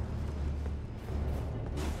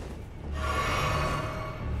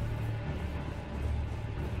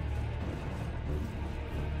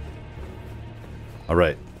 All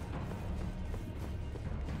right.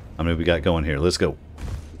 How many we got going here? Let's go.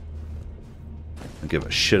 give a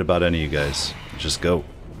shit about any of you guys. Just go.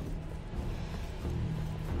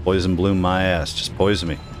 Poison bloom my ass. Just poison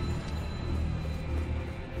me.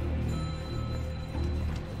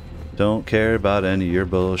 Don't care about any of your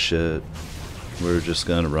bullshit. We're just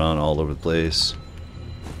gonna run all over the place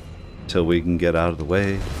till we can get out of the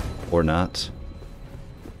way, or not.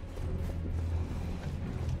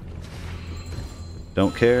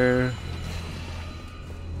 Don't care.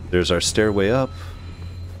 There's our stairway up.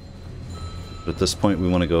 But at this point we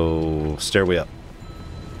want to go stairway up.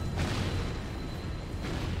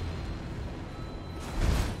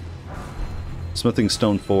 Smithing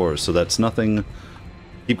stone 4, so that's nothing.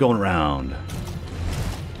 Keep going around.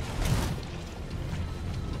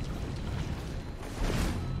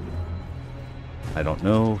 I don't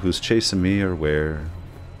know who's chasing me or where.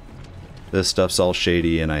 This stuff's all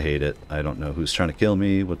shady and I hate it. I don't know who's trying to kill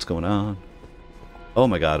me, what's going on. Oh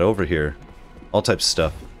my god, over here. All types of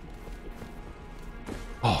stuff.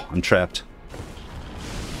 Oh, I'm trapped.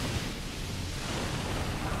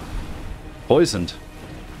 Poisoned.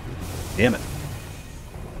 Damn it.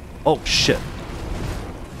 Oh, shit.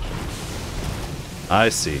 I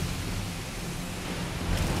see.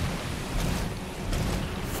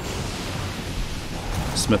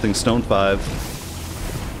 Smithing stone 5.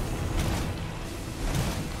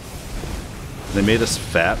 They made us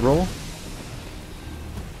fat roll?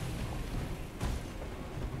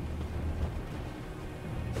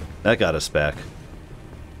 That got us back.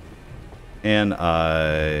 And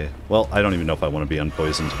well, I don't even know if I want to be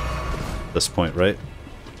unpoisoned at this point, right?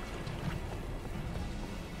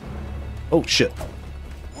 Oh, shit.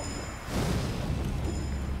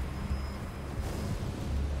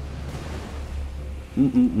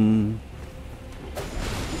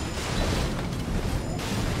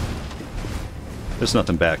 There's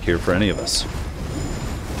nothing back here for any of us.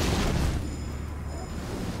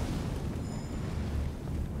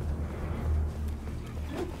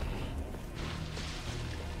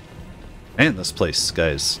 Man, this place,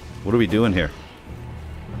 guys. What are we doing here?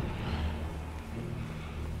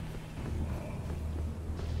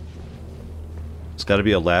 There's got to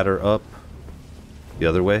be a ladder up the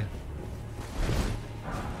other way.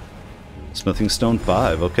 Smithing stone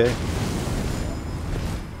 5, okay.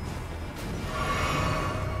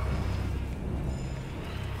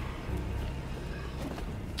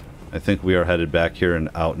 I think we are headed back here and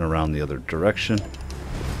out and around the other direction.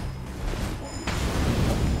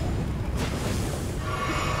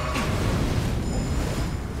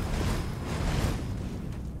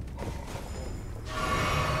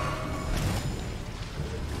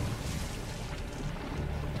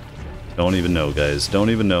 Don't even know, guys. Don't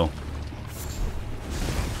even know.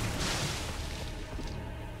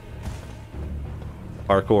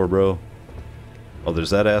 Parkour, bro. Oh,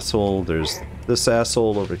 there's that asshole. There's this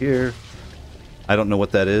asshole over here. I don't know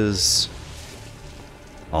what that is.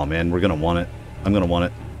 Oh, man. We're gonna want it. I'm gonna want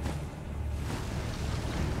it.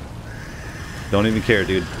 Don't even care,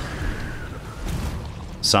 dude.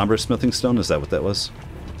 Somber smithing stone? Is that what that was?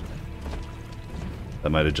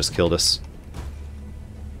 That might have just killed us.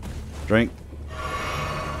 Drink.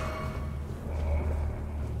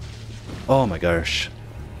 Oh my gosh.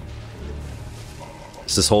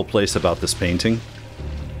 Is this whole place about this painting?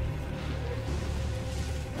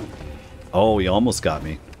 Oh, he almost got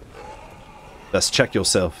me. Best check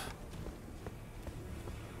yourself.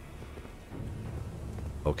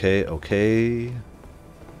 Okay, okay.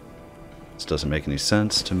 This doesn't make any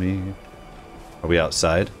sense to me. Are we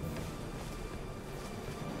outside?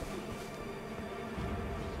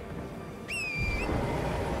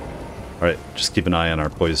 Alright, just keep an eye on our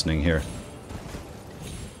poisoning here.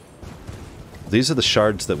 These are the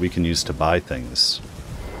shards that we can use to buy things.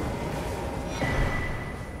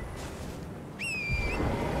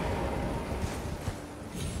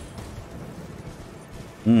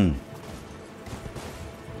 I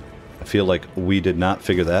feel like we did not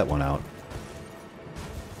figure that one out.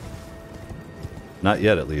 Not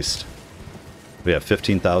yet, at least. We have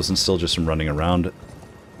 15,000 still just from running around.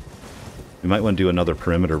 We might want to do another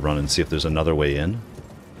perimeter run and see if there's another way in.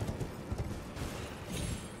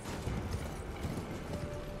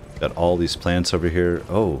 Got all these plants over here.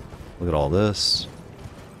 Oh, look at all this.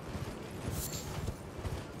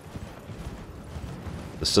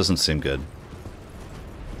 This doesn't seem good.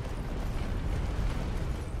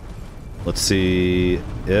 Let's see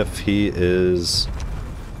if he is...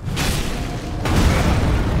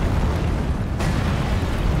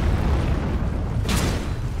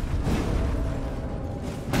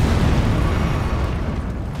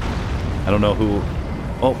 I don't know who...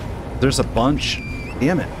 Oh, there's a bunch.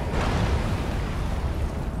 Damn it.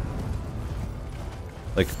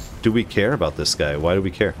 Like, do we care about this guy? Why do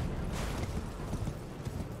we care?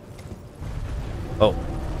 Oh.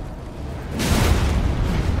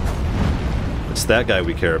 It's that guy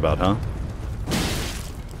we care about, huh?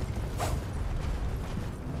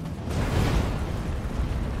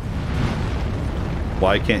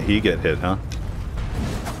 Why can't he get hit, huh?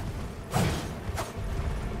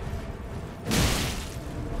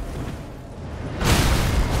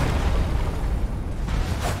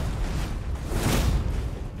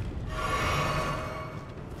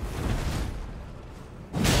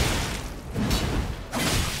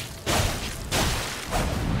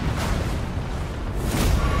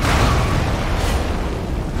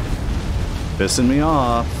 Pissing me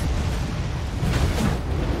off.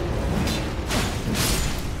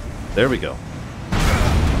 There we go.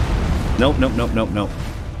 Nope, nope, nope, nope, nope.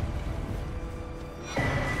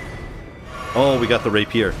 Oh, we got the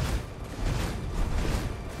rapier.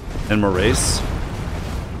 And Morace.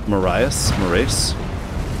 Morace.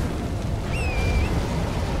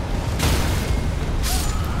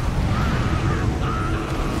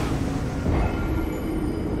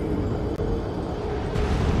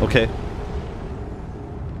 Okay.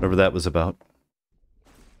 Whatever that was about.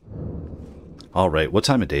 Alright, what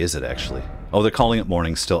time of day is it actually? Oh, they're calling it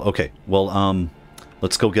morning still. Okay, well,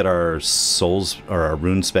 let's go get our souls, or our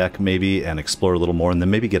runes back maybe, and explore a little more, and then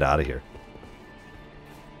maybe get out of here.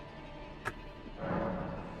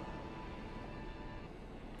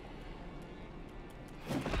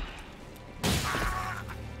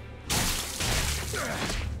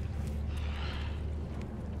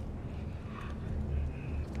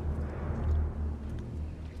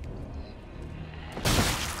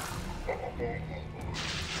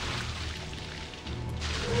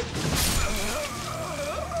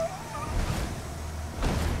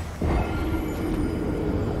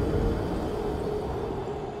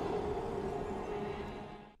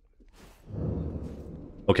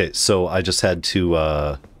 Okay, so I just had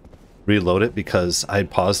to reload it because I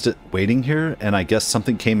paused it waiting here, and I guess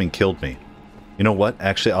something came and killed me. You know what?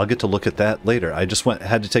 Actually, I'll get to look at that later. I just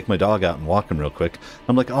had to take my dog out and walk him real quick.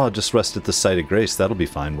 I'm like, oh, I'll just rest at the site of grace. That'll be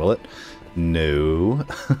fine, will it? No.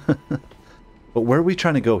 But where are we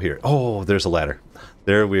trying to go here? Oh, there's a ladder.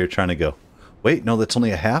 There we are trying to go. Wait, no, that's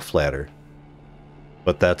only a half ladder.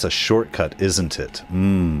 But that's a shortcut, isn't it?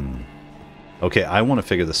 Okay, I want to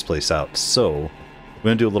figure this place out, so we're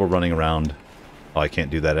going to do a little running around. Oh, I can't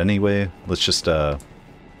do that anyway. Let's just, darn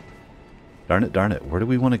it. Where do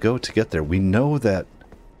we want to go to get there? We know that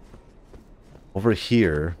over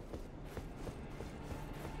here...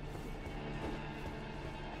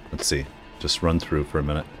 Let's see. Just run through for a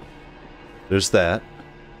minute. There's that.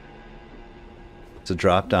 It's a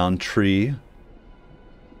drop-down tree.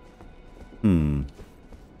 I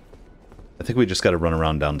think we just got to run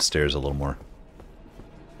around downstairs a little more.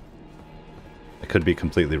 I could be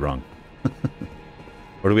completely wrong.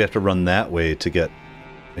 Or do we have to run that way to get...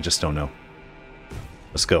 I just don't know.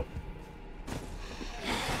 Let's go.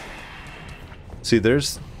 See,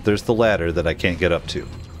 there's the ladder that I can't get up to.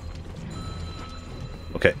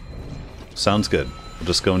 Okay. Sounds good. We'll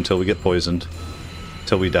just go until we get poisoned.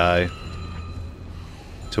 Till we die.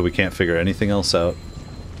 Till we can't figure anything else out.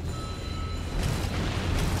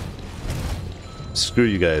 Screw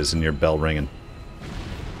you guys and your bell ringing.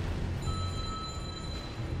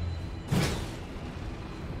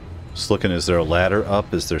 Just looking, is there a ladder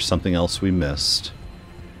up? Is there something else we missed?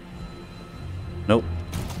 Nope.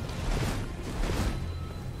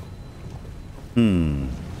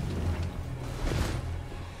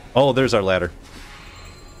 Oh, there's our ladder.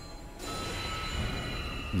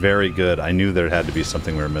 Very good. I knew there had to be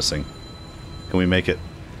something we were missing. Can we make it?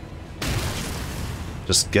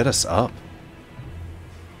 Just get us up.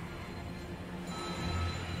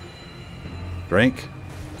 Drink.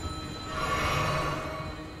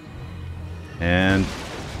 And...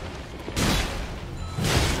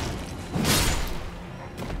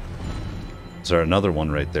 is there another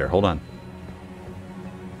one right there? Hold on.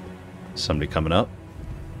 Somebody coming up.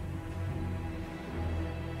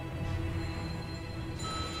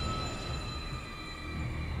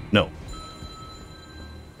 No.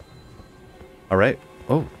 Alright.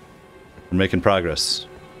 Oh. We're making progress.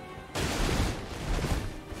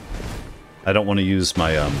 I don't want to use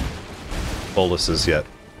my boluses yet.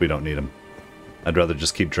 We don't need them. I'd rather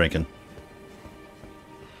just keep drinking.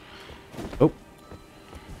 Oh.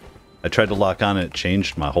 I tried to lock on and it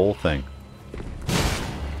changed my whole thing.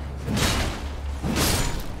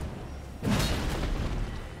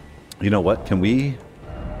 You know what? Can we...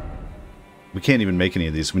 we can't even make any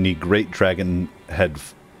of these. We need Great Dragon Head...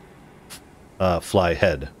 fly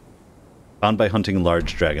head. Found by hunting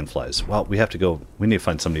large dragonflies. Well, we have to go... We need to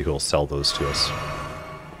find somebody who will sell those to us.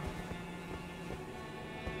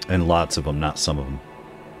 And lots of them, not some of them.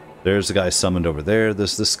 There's a guy summoned over there.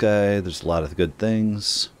 There's this guy. There's a lot of good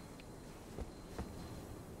things.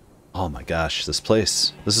 Oh my gosh, this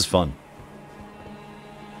place. This is fun.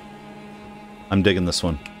 I'm digging this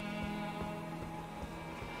one.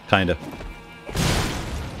 Kinda.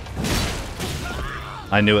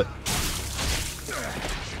 I knew it.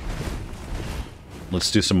 Let's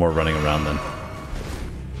do some more running around then.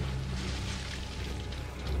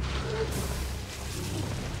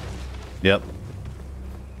 Yep.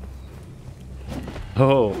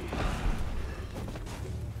 Oh.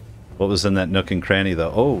 What was in that nook and cranny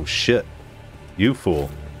though? Oh shit. You fool.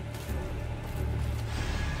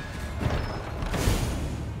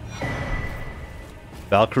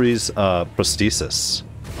 Valkyrie's prosthesis.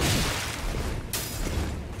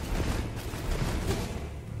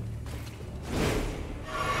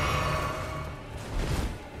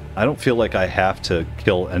 I don't feel like I have to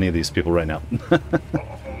kill any of these people right now.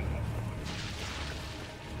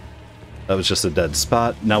 That was just a dead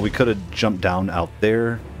spot. Now we could have jumped down out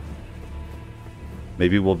there.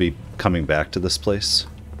 Maybe we'll be coming back to this place.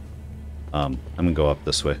 I'm gonna go up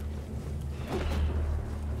this way.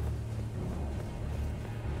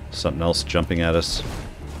 Something else jumping at us.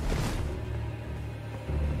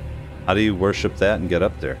 How do you worship that and get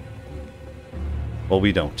up there? Well,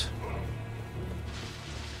 we don't.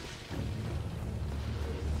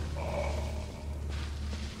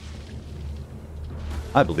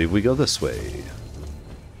 I believe we go this way.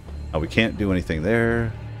 Now we can't do anything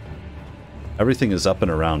there. Everything is up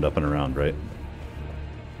and around, right?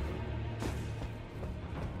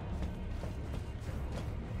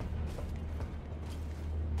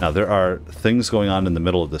 Now there are things going on in the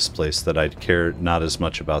middle of this place that I'd care not as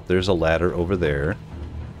much about. There's a ladder over there.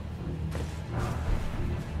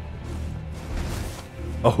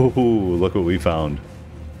 Oh, look what we found.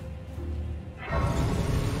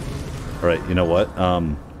 Alright, you know what?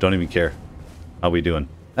 Don't even care. How we doing?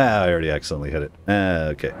 Ah, I already accidentally hit it.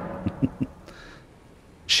 Okay.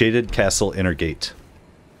 Shaded Castle Inner Gate.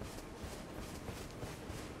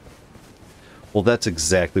 Well, that's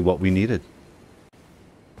exactly what we needed.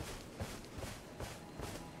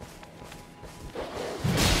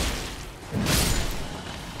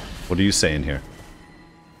 What are you saying here?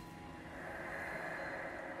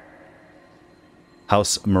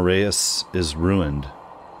 House Moraeus is ruined.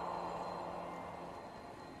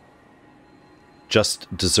 Just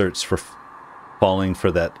deserts for falling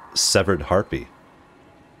for that severed harpy.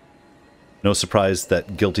 No surprise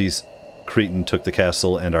that guilty Cretan took the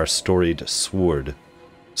castle and our storied sword.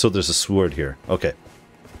 So there's a sword here. Okay.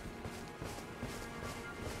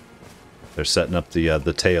 They're setting up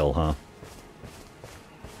the tail, huh?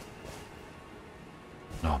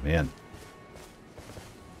 Oh, man.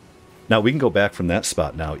 Now, we can go back from that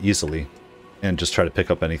spot now, easily, and just try to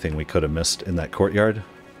pick up anything we could have missed in that courtyard.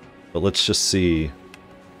 But let's just see.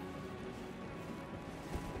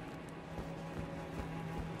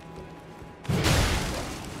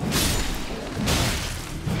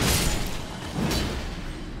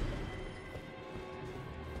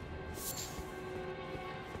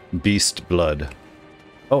 Beast blood.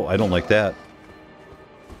 Oh, I don't like that.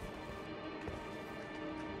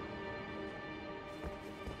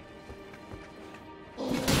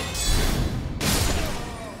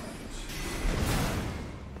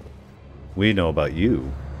 We know about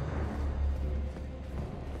you.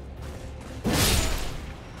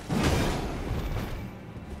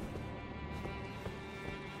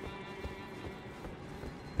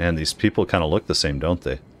 And these people kind of look the same, don't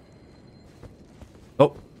they?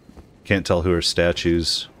 Oh, can't tell who are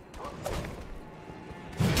statues.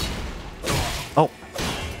 Oh.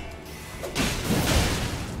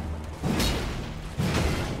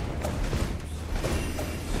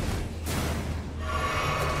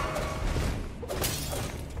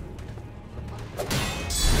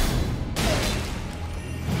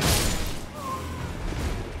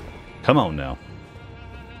 Come on now.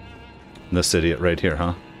 This idiot right here,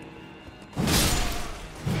 huh?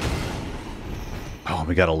 Oh,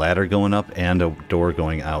 we got a ladder going up and a door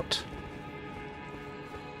going out.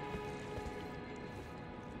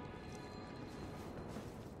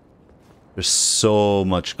 There's so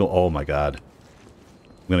much oh my god.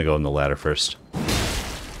 I'm gonna go in the ladder first.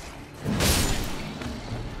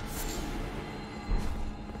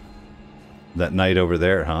 That knight over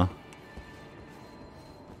there, huh?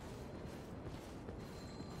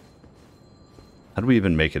 How do we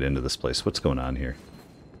even make it into this place? What's going on here?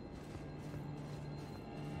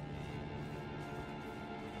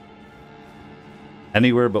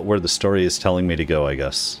 Anywhere but where the story is telling me to go, I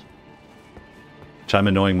guess. Which I'm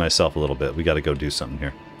annoying myself a little bit. We gotta go do something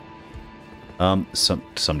here.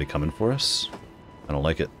 Somebody coming for us? I don't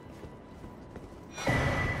like it.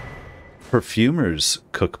 Perfumer's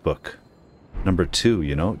Cookbook. Number 2,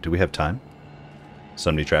 you know? Do we have time?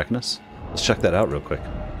 Somebody tracking us? Let's check that out real quick.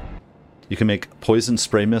 You can make poison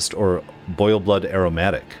spray mist or boil blood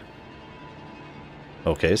aromatic.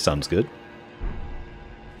 Okay, sounds good.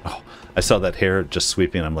 Oh, I saw that hair just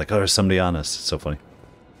sweeping. I'm like, oh, there's somebody on us. It's so funny.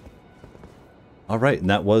 All right, and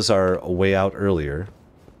that was our way out earlier.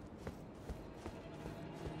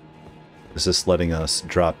 Is this letting us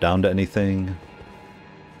drop down to anything?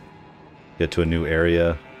 Get to a new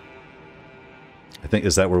area? I think,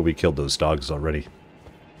 is that where we killed those dogs already?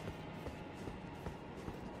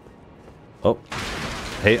 Oh.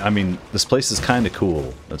 Hey, I mean, this place is kind of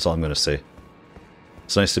cool. That's all I'm going to say.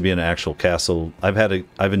 It's nice to be in an actual castle.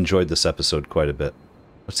 I've enjoyed this episode quite a bit.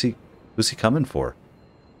 Who's he coming for?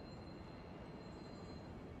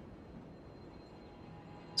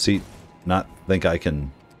 See, not think I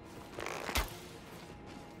can...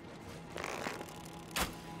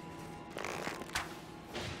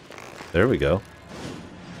 There we go.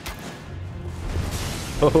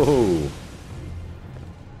 Oh!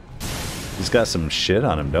 He's got some shit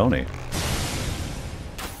on him, don't he?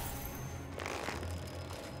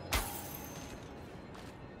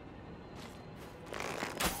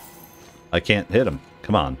 I can't hit him.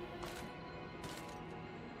 Come on.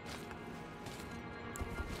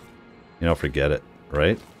 You know, forget it,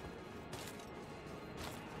 right?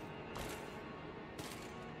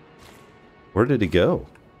 Where did he go?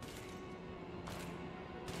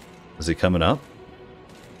 Is he coming up?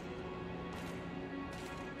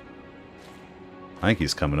 I think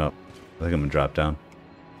he's coming up. I think I'm gonna drop down.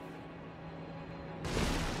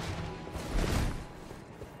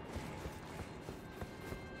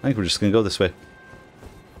 I think we're just gonna go this way.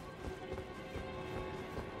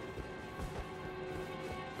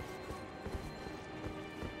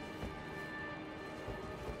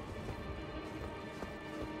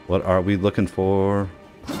 What are we looking for?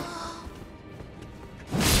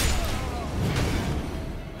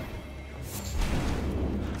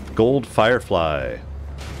 Gold Firefly.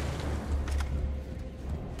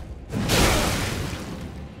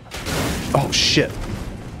 Oh shit.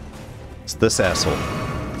 It's this asshole.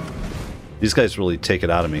 These guys really take it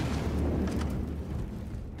out of me.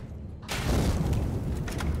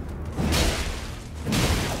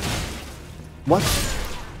 What?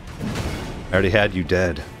 I already had you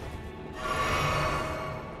dead.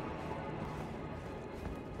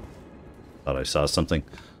 Thought I saw something.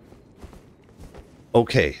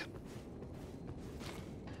 Okay.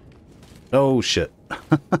 Oh shit.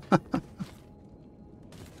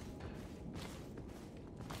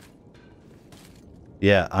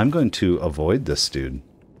 Yeah, I'm going to avoid this dude.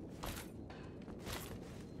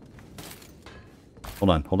 Hold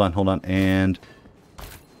on, hold on, hold on, and...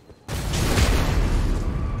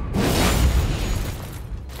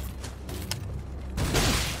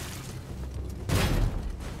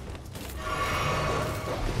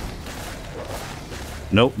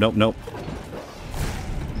 Nope, nope, nope.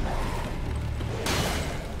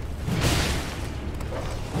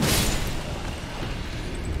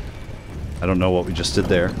 I don't know what we just did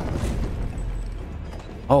there.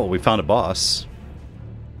 Oh, we found a boss.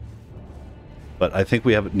 But I think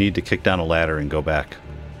we need to kick down a ladder and go back.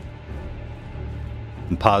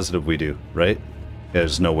 I'm positive we do, right? Yeah,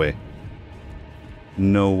 there's no way.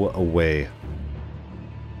 No way.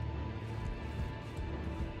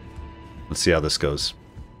 Let's see how this goes.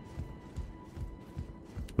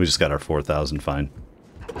 We just got our 4,000 fine.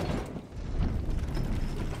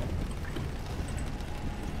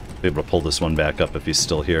 Be able to pull this one back up if he's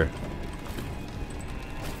still here.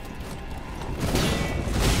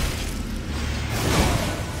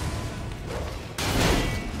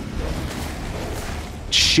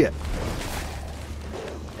 Shit.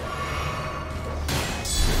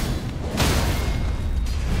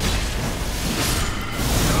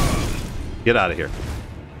 Get out of here.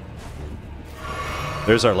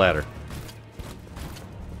 There's our ladder.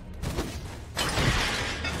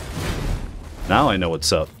 Now I know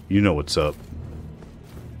what's up. You know what's up.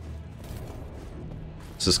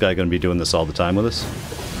 Is this guy going to be doing this all the time with us?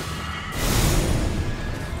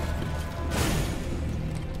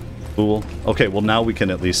 Fool. Okay, well now we can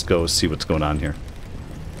at least go see what's going on here.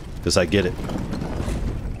 Because I get it.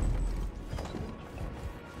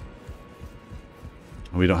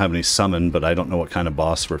 We don't have any summon, but I don't know what kind of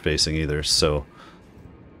boss we're facing either, so...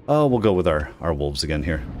 Oh, we'll go with our wolves again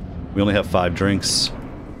here. We only have 5 drinks.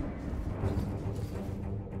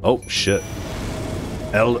 Oh, shit.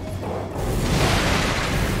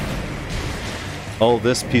 Oh,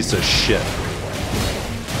 this piece of shit.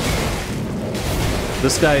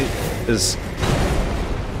 This guy is...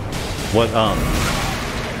 What,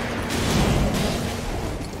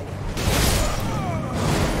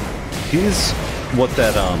 He's what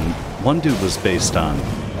that, one dude was based on.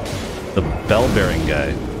 The bell-bearing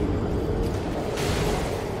guy.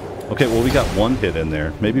 Okay, well, we got one hit in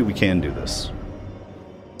there. Maybe we can do this.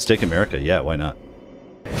 Let's take America. Yeah, why not?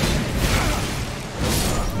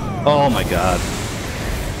 Oh my god.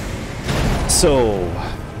 So...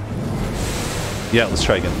 Yeah, let's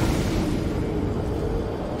try again.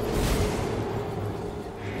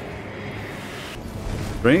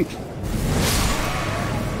 Drink.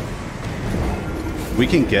 We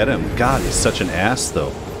can get him. God, he's such an ass,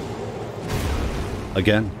 though.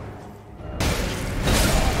 Again.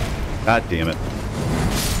 God damn it.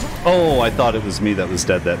 Oh, I thought it was me that was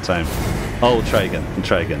dead that time. Oh, try again. And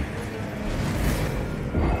try again.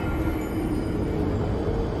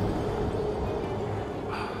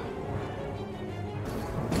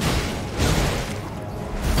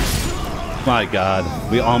 My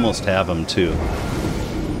god. We almost have him, too.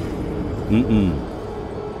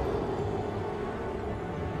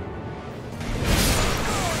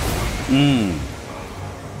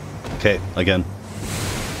 Okay, again.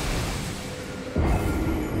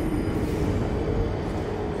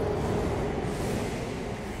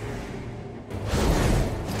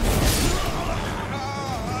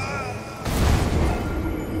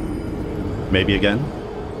 Maybe again.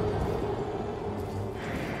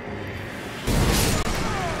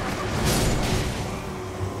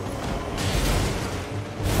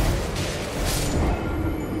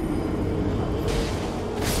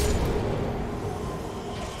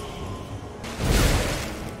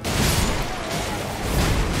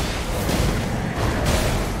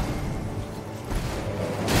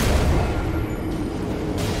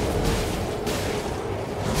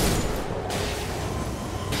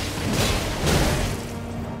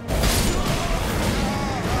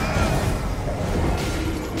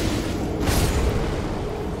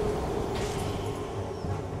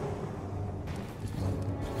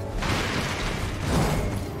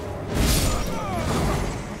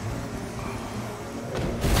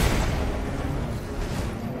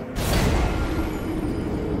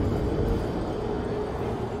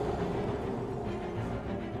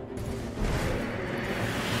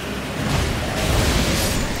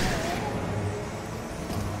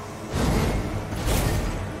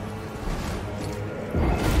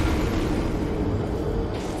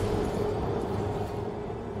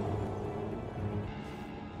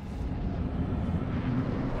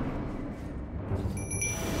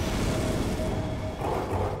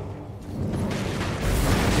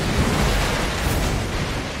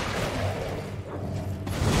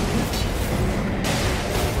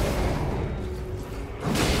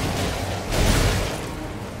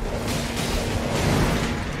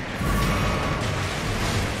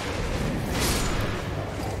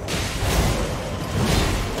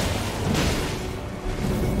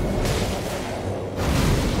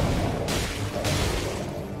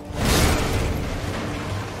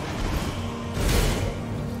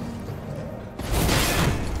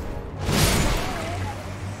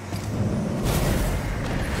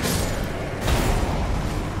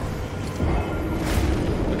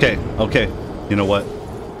 Okay, okay. You know what?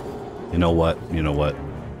 You know what? You know what?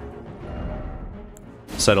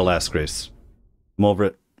 Site of Last Grace. I'm over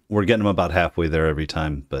it. We're getting him about halfway there every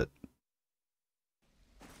time, but...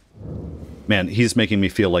 Man, he's making me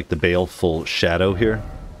feel like the baleful shadow here.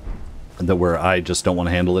 Where I just don't want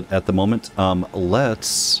to handle it at the moment.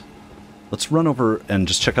 Let's run over and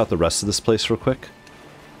just check out the rest of this place real quick.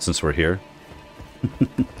 Since we're here.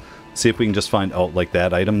 See if we can just find, oh, like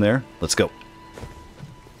that item there. Let's go.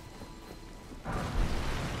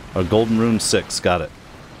 Our golden rune 6, got it.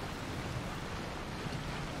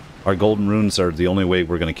 Our golden runes are the only way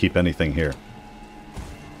we're going to keep anything here.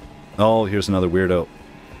 Oh, here's another weirdo.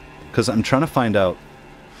 Because I'm trying to find out...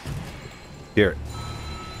 Here.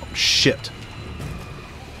 Oh, shit.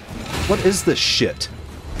 What is this shit?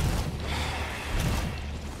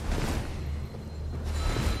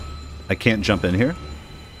 I can't jump in here?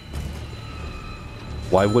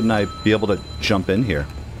 Why wouldn't I be able to jump in here,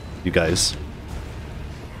 you guys?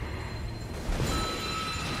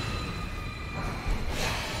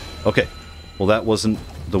 Okay, well that wasn't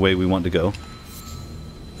the way we want to go.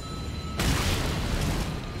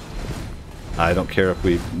 I don't care if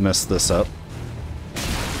we mess this up.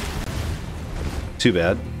 Too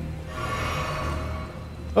bad.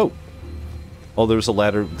 Oh! Oh, there's a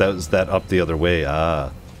ladder that was that up the other way.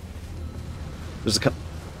 Ah. There's a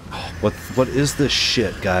What is this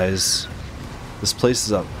shit, guys? This place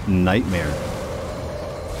is a nightmare.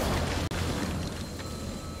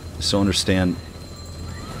 I just don't understand.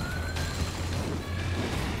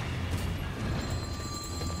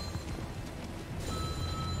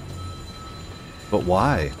 But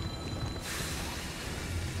why?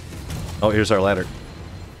 Oh, here's our ladder.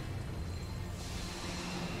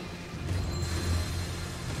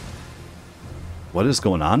 What is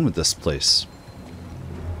going on with this place?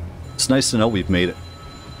 It's nice to know we've made it.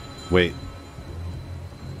 Wait.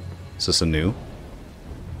 Is this a new?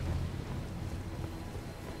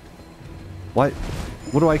 What?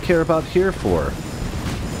 What do I care about here for?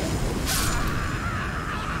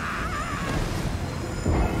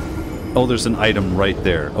 Oh, there's an item right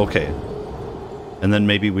there. Okay. And then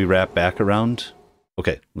maybe we wrap back around?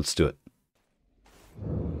 Okay, let's do it.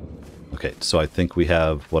 Okay, so I think we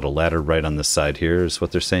have, what, a ladder right on this side here is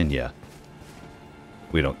what they're saying? Yeah.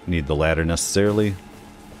 We don't need the ladder necessarily.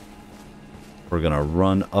 We're gonna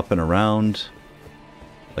run up and around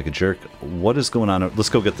like a jerk. What is going on? Let's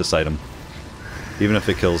go get this item. Even if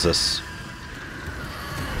it kills us.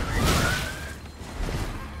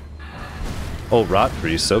 Oh, rot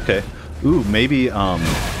grease, okay. Ooh, maybe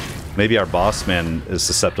our boss man is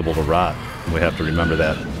susceptible to rot. We have to remember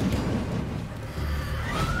that.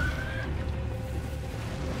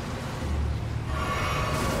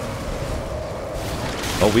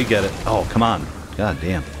 Oh, we get it. Oh, come on. God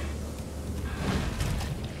damn.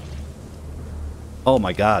 Oh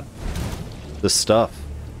my god. This stuff.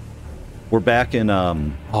 We're back in,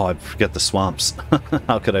 oh, I forget the swamps.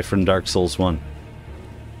 How could I from Dark Souls 1?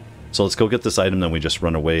 So let's go get this item, then we just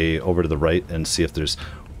run away over to the right and see if there's...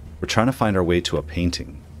 We're trying to find our way to a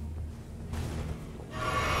painting.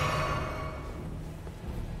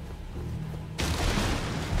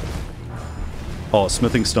 Oh,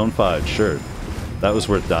 smithing stone 5, sure. That was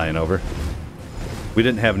worth dying over. We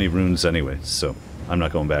didn't have any runes anyway, so I'm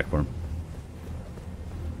not going back for them.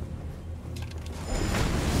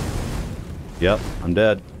 Yep, I'm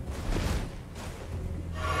dead.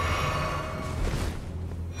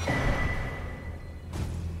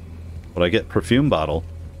 But I get perfume bottle.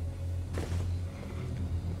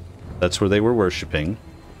 That's where they were worshipping.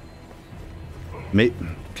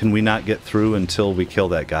 Can we not get through until we kill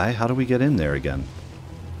that guy? How do we get in there again?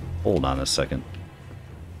 Hold on a second.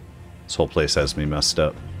 This whole place has me messed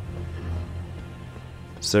up.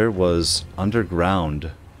 So there was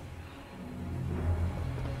underground.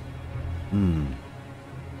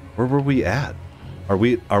 Where were we at? Are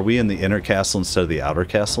we in the inner castle instead of the outer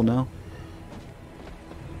castle now?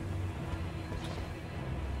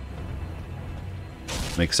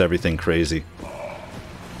 Makes everything crazy.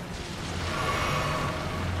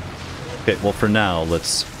 Okay, well for now,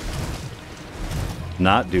 let's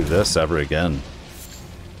not do this ever again.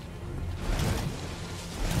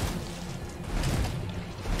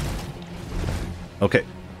 Okay.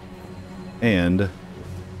 And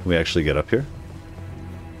we actually get up here?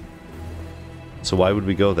 So why would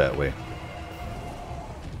we go that way?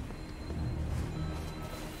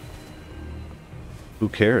 Who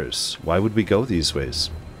cares? Why would we go these ways?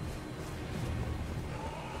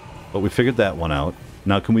 But we figured that one out.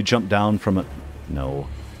 Now can we jump down from it? No.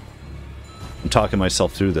 I'm talking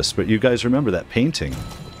myself through this, but you guys remember that painting?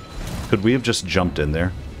 Could we have just jumped in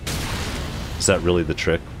there? Is that really the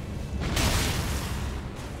trick?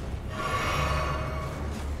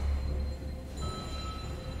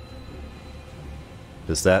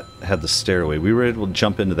 Because that had the stairway. We were able to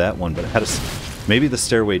jump into that one, but it had a... Maybe the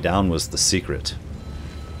stairway down was the secret.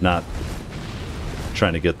 Not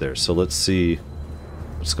trying to get there. So let's see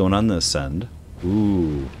what's going on this end.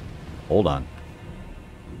 Ooh. Hold on.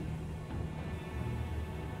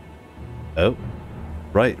 Oh.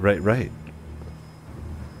 Right.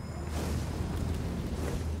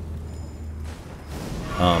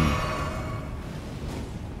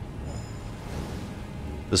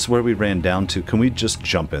 This is where we ran down to. Can we just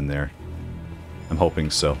jump in there? I'm hoping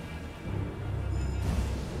so.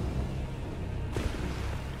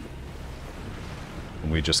 Can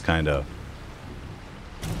we just kind of...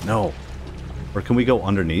 No. Or can we go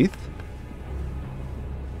underneath?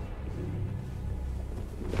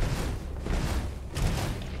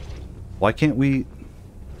 Why can't we...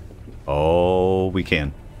 Oh, we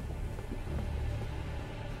can.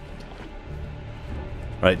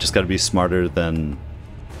 Right, just gotta be smarter than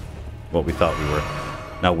what we thought we were.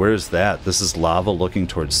 Now, where's that? This is lava looking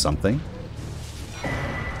towards something?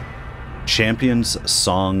 Champion's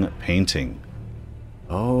Song Painting.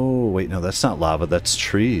 Oh, wait, no, that's not lava, that's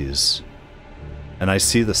trees. And I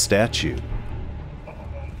see the statue.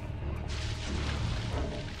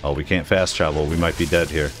 Oh, we can't fast travel. We might be dead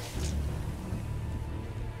here.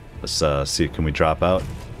 Let's see, can we drop out?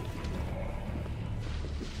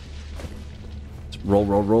 Let's roll,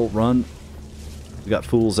 roll, roll, run. We got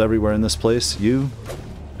fools everywhere in this place. You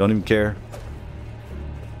don't even care.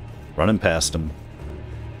 Running past them.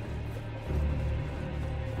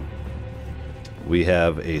 We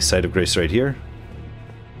have a Site of Grace right here.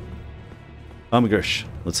 Oh my gosh,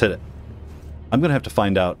 let's hit it. I'm going to have to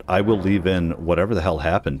find out. I will leave in whatever the hell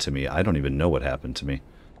happened to me. I don't even know what happened to me.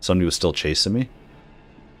 Somebody was still chasing me?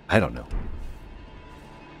 I don't know.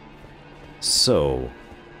 So,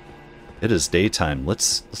 it is daytime.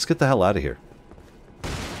 Let's get the hell out of here.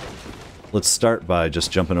 Let's start by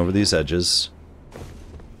just jumping over these edges.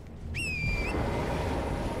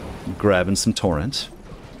 Grabbing some torrent.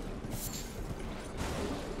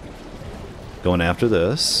 Going after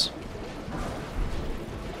this.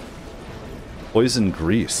 Poison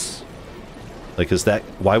grease. Like, is that...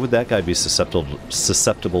 Why would that guy be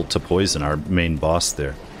susceptible to poison, our main boss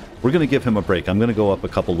there? We're going to give him a break. I'm going to go up a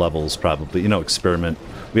couple levels, probably. You know, experiment.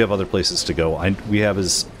 We have other places to go. We have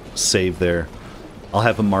his save there. I'll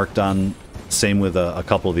have him marked on. Same with a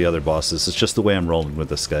couple of the other bosses. It's just the way I'm rolling with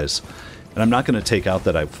this, guys. And I'm not going to take out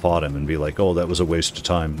that I fought him and be like, oh, that was a waste of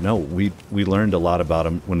time. No, we learned a lot about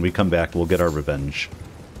him. When we come back, we'll get our revenge.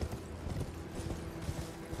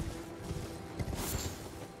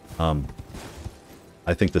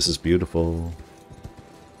 I think this is beautiful.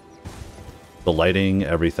 The lighting,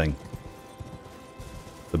 everything.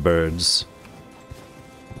 The birds.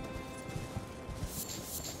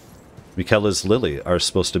 Michaela's lily are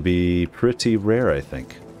supposed to be pretty rare, I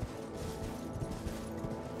think.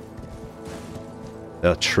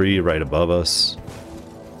 A tree right above us.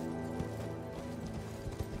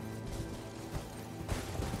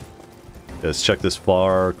 Let's check this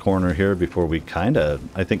far corner here before we kind of,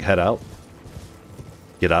 I think, head out.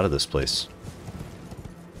 Get out of this place.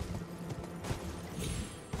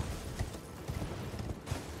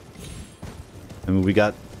 I mean, we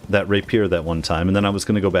got that rapier that one time, and then I was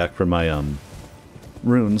going to go back for my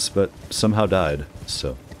runes, but somehow died,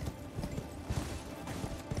 so.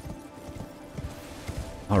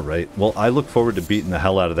 Alright, well, I look forward to beating the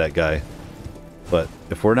hell out of that guy. But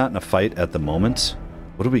if we're not in a fight at the moment,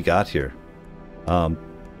 what do we got here?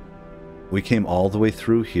 We came all the way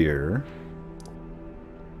through here.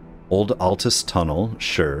 Old Altus Tunnel,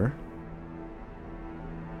 sure.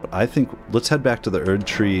 But I think, let's head back to the Erd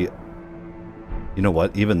Tree. You know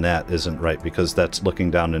what? Even that isn't right, because that's looking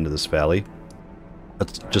down into this valley.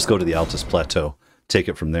 Let's just go to the Altus Plateau. Take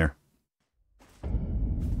it from there.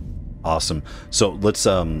 Awesome. So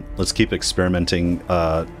let's keep experimenting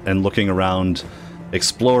and looking around,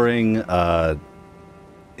 exploring,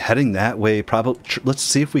 heading that way. Probably. Let's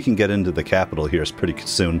see if we can get into the capital here pretty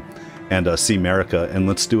soon and see America, and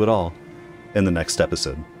let's do it all in the next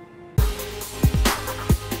episode.